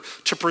labor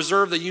to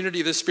preserve the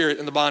unity of the Spirit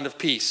and the bond of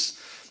peace.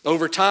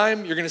 Over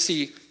time, you're going to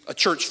see a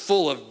church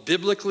full of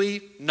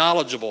biblically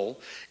knowledgeable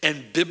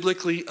and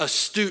biblically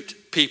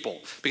astute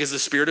people because the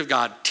Spirit of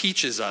God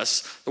teaches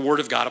us the Word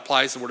of God,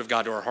 applies the Word of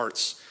God to our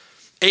hearts.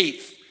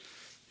 Eighth,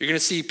 you're going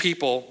to see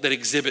people that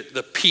exhibit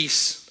the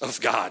peace of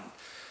God.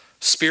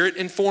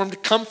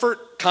 Spirit-informed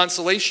comfort,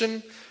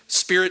 consolation,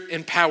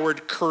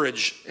 Spirit-empowered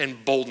courage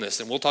and boldness.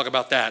 And we'll talk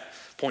about that,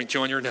 point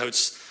 2 on your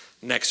notes,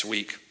 next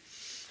week.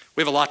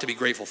 We have a lot to be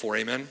grateful for,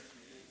 amen?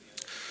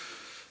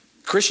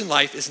 Christian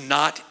life is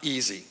not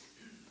easy.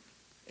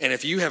 And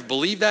if you have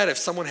believed that, if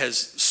someone has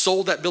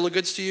sold that bill of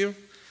goods to you,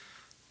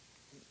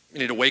 you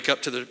need to wake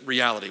up to the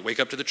reality, wake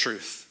up to the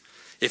truth.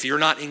 If you're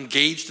not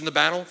engaged in the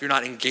battle, if you're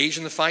not engaged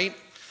in the fight,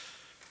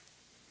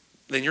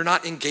 then you're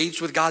not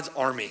engaged with God's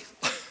army.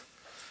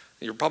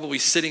 You're probably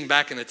sitting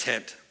back in a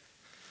tent.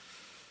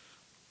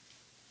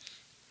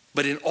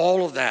 But in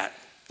all of that,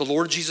 the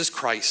Lord Jesus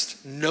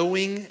Christ,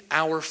 knowing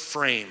our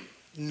frame,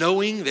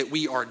 knowing that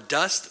we are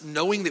dust,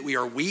 knowing that we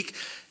are weak,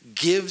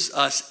 gives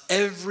us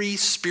every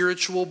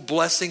spiritual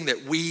blessing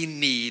that we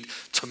need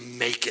to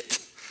make it.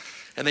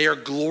 And they are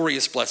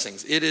glorious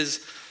blessings. It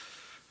is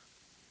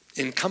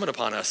incumbent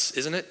upon us,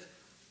 isn't it,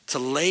 to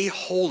lay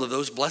hold of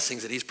those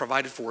blessings that he's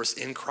provided for us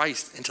in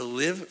Christ and to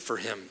live for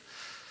him.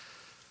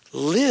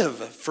 live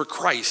for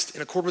Christ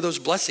in accord with those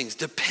blessings.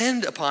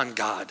 Depend upon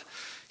God.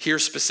 Here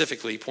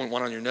specifically, point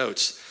 1 on your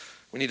notes,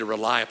 we need to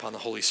rely upon the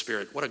Holy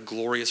Spirit. What a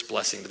glorious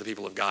blessing to the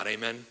people of God.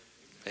 Amen.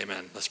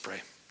 Amen. Let's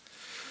pray.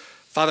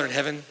 Father in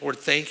heaven, Lord,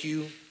 thank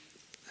you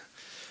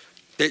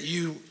that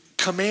you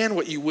command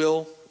what you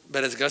will,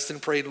 but as Augustine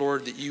prayed,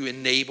 Lord, that you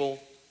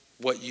enable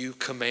what you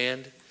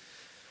command.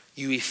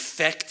 You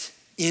effect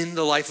in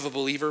the life of a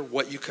believer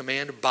what you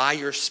command by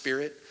your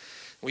Spirit.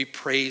 We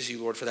praise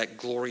you, Lord, for that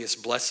glorious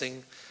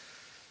blessing.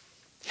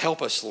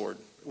 Help us, Lord.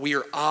 We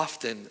are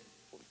often,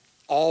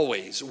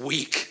 always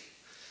weak.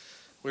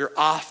 We are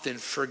often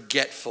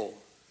forgetful,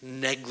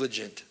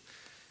 negligent.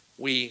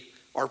 We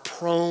are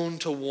prone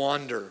to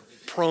wander,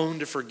 prone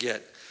to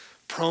forget,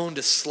 prone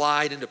to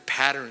slide into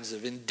patterns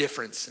of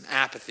indifference and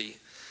apathy.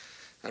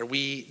 And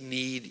we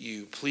need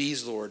you.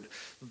 Please, Lord,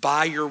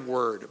 by your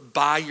word,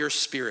 by your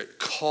Spirit,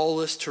 call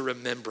us to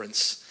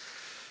remembrance.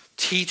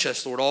 Teach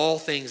us, Lord, all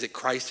things that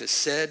Christ has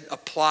said.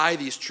 Apply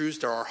these truths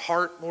to our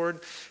heart, Lord,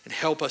 and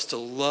help us to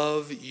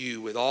love you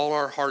with all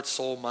our heart,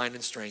 soul, mind,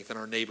 and strength, and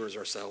our neighbors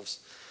ourselves.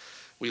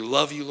 We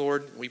love you,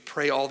 Lord. We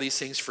pray all these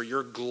things for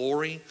your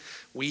glory.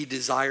 We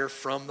desire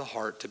from the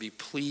heart to be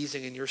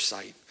pleasing in your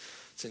sight.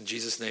 It's in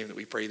Jesus' name that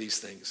we pray these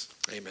things.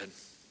 Amen.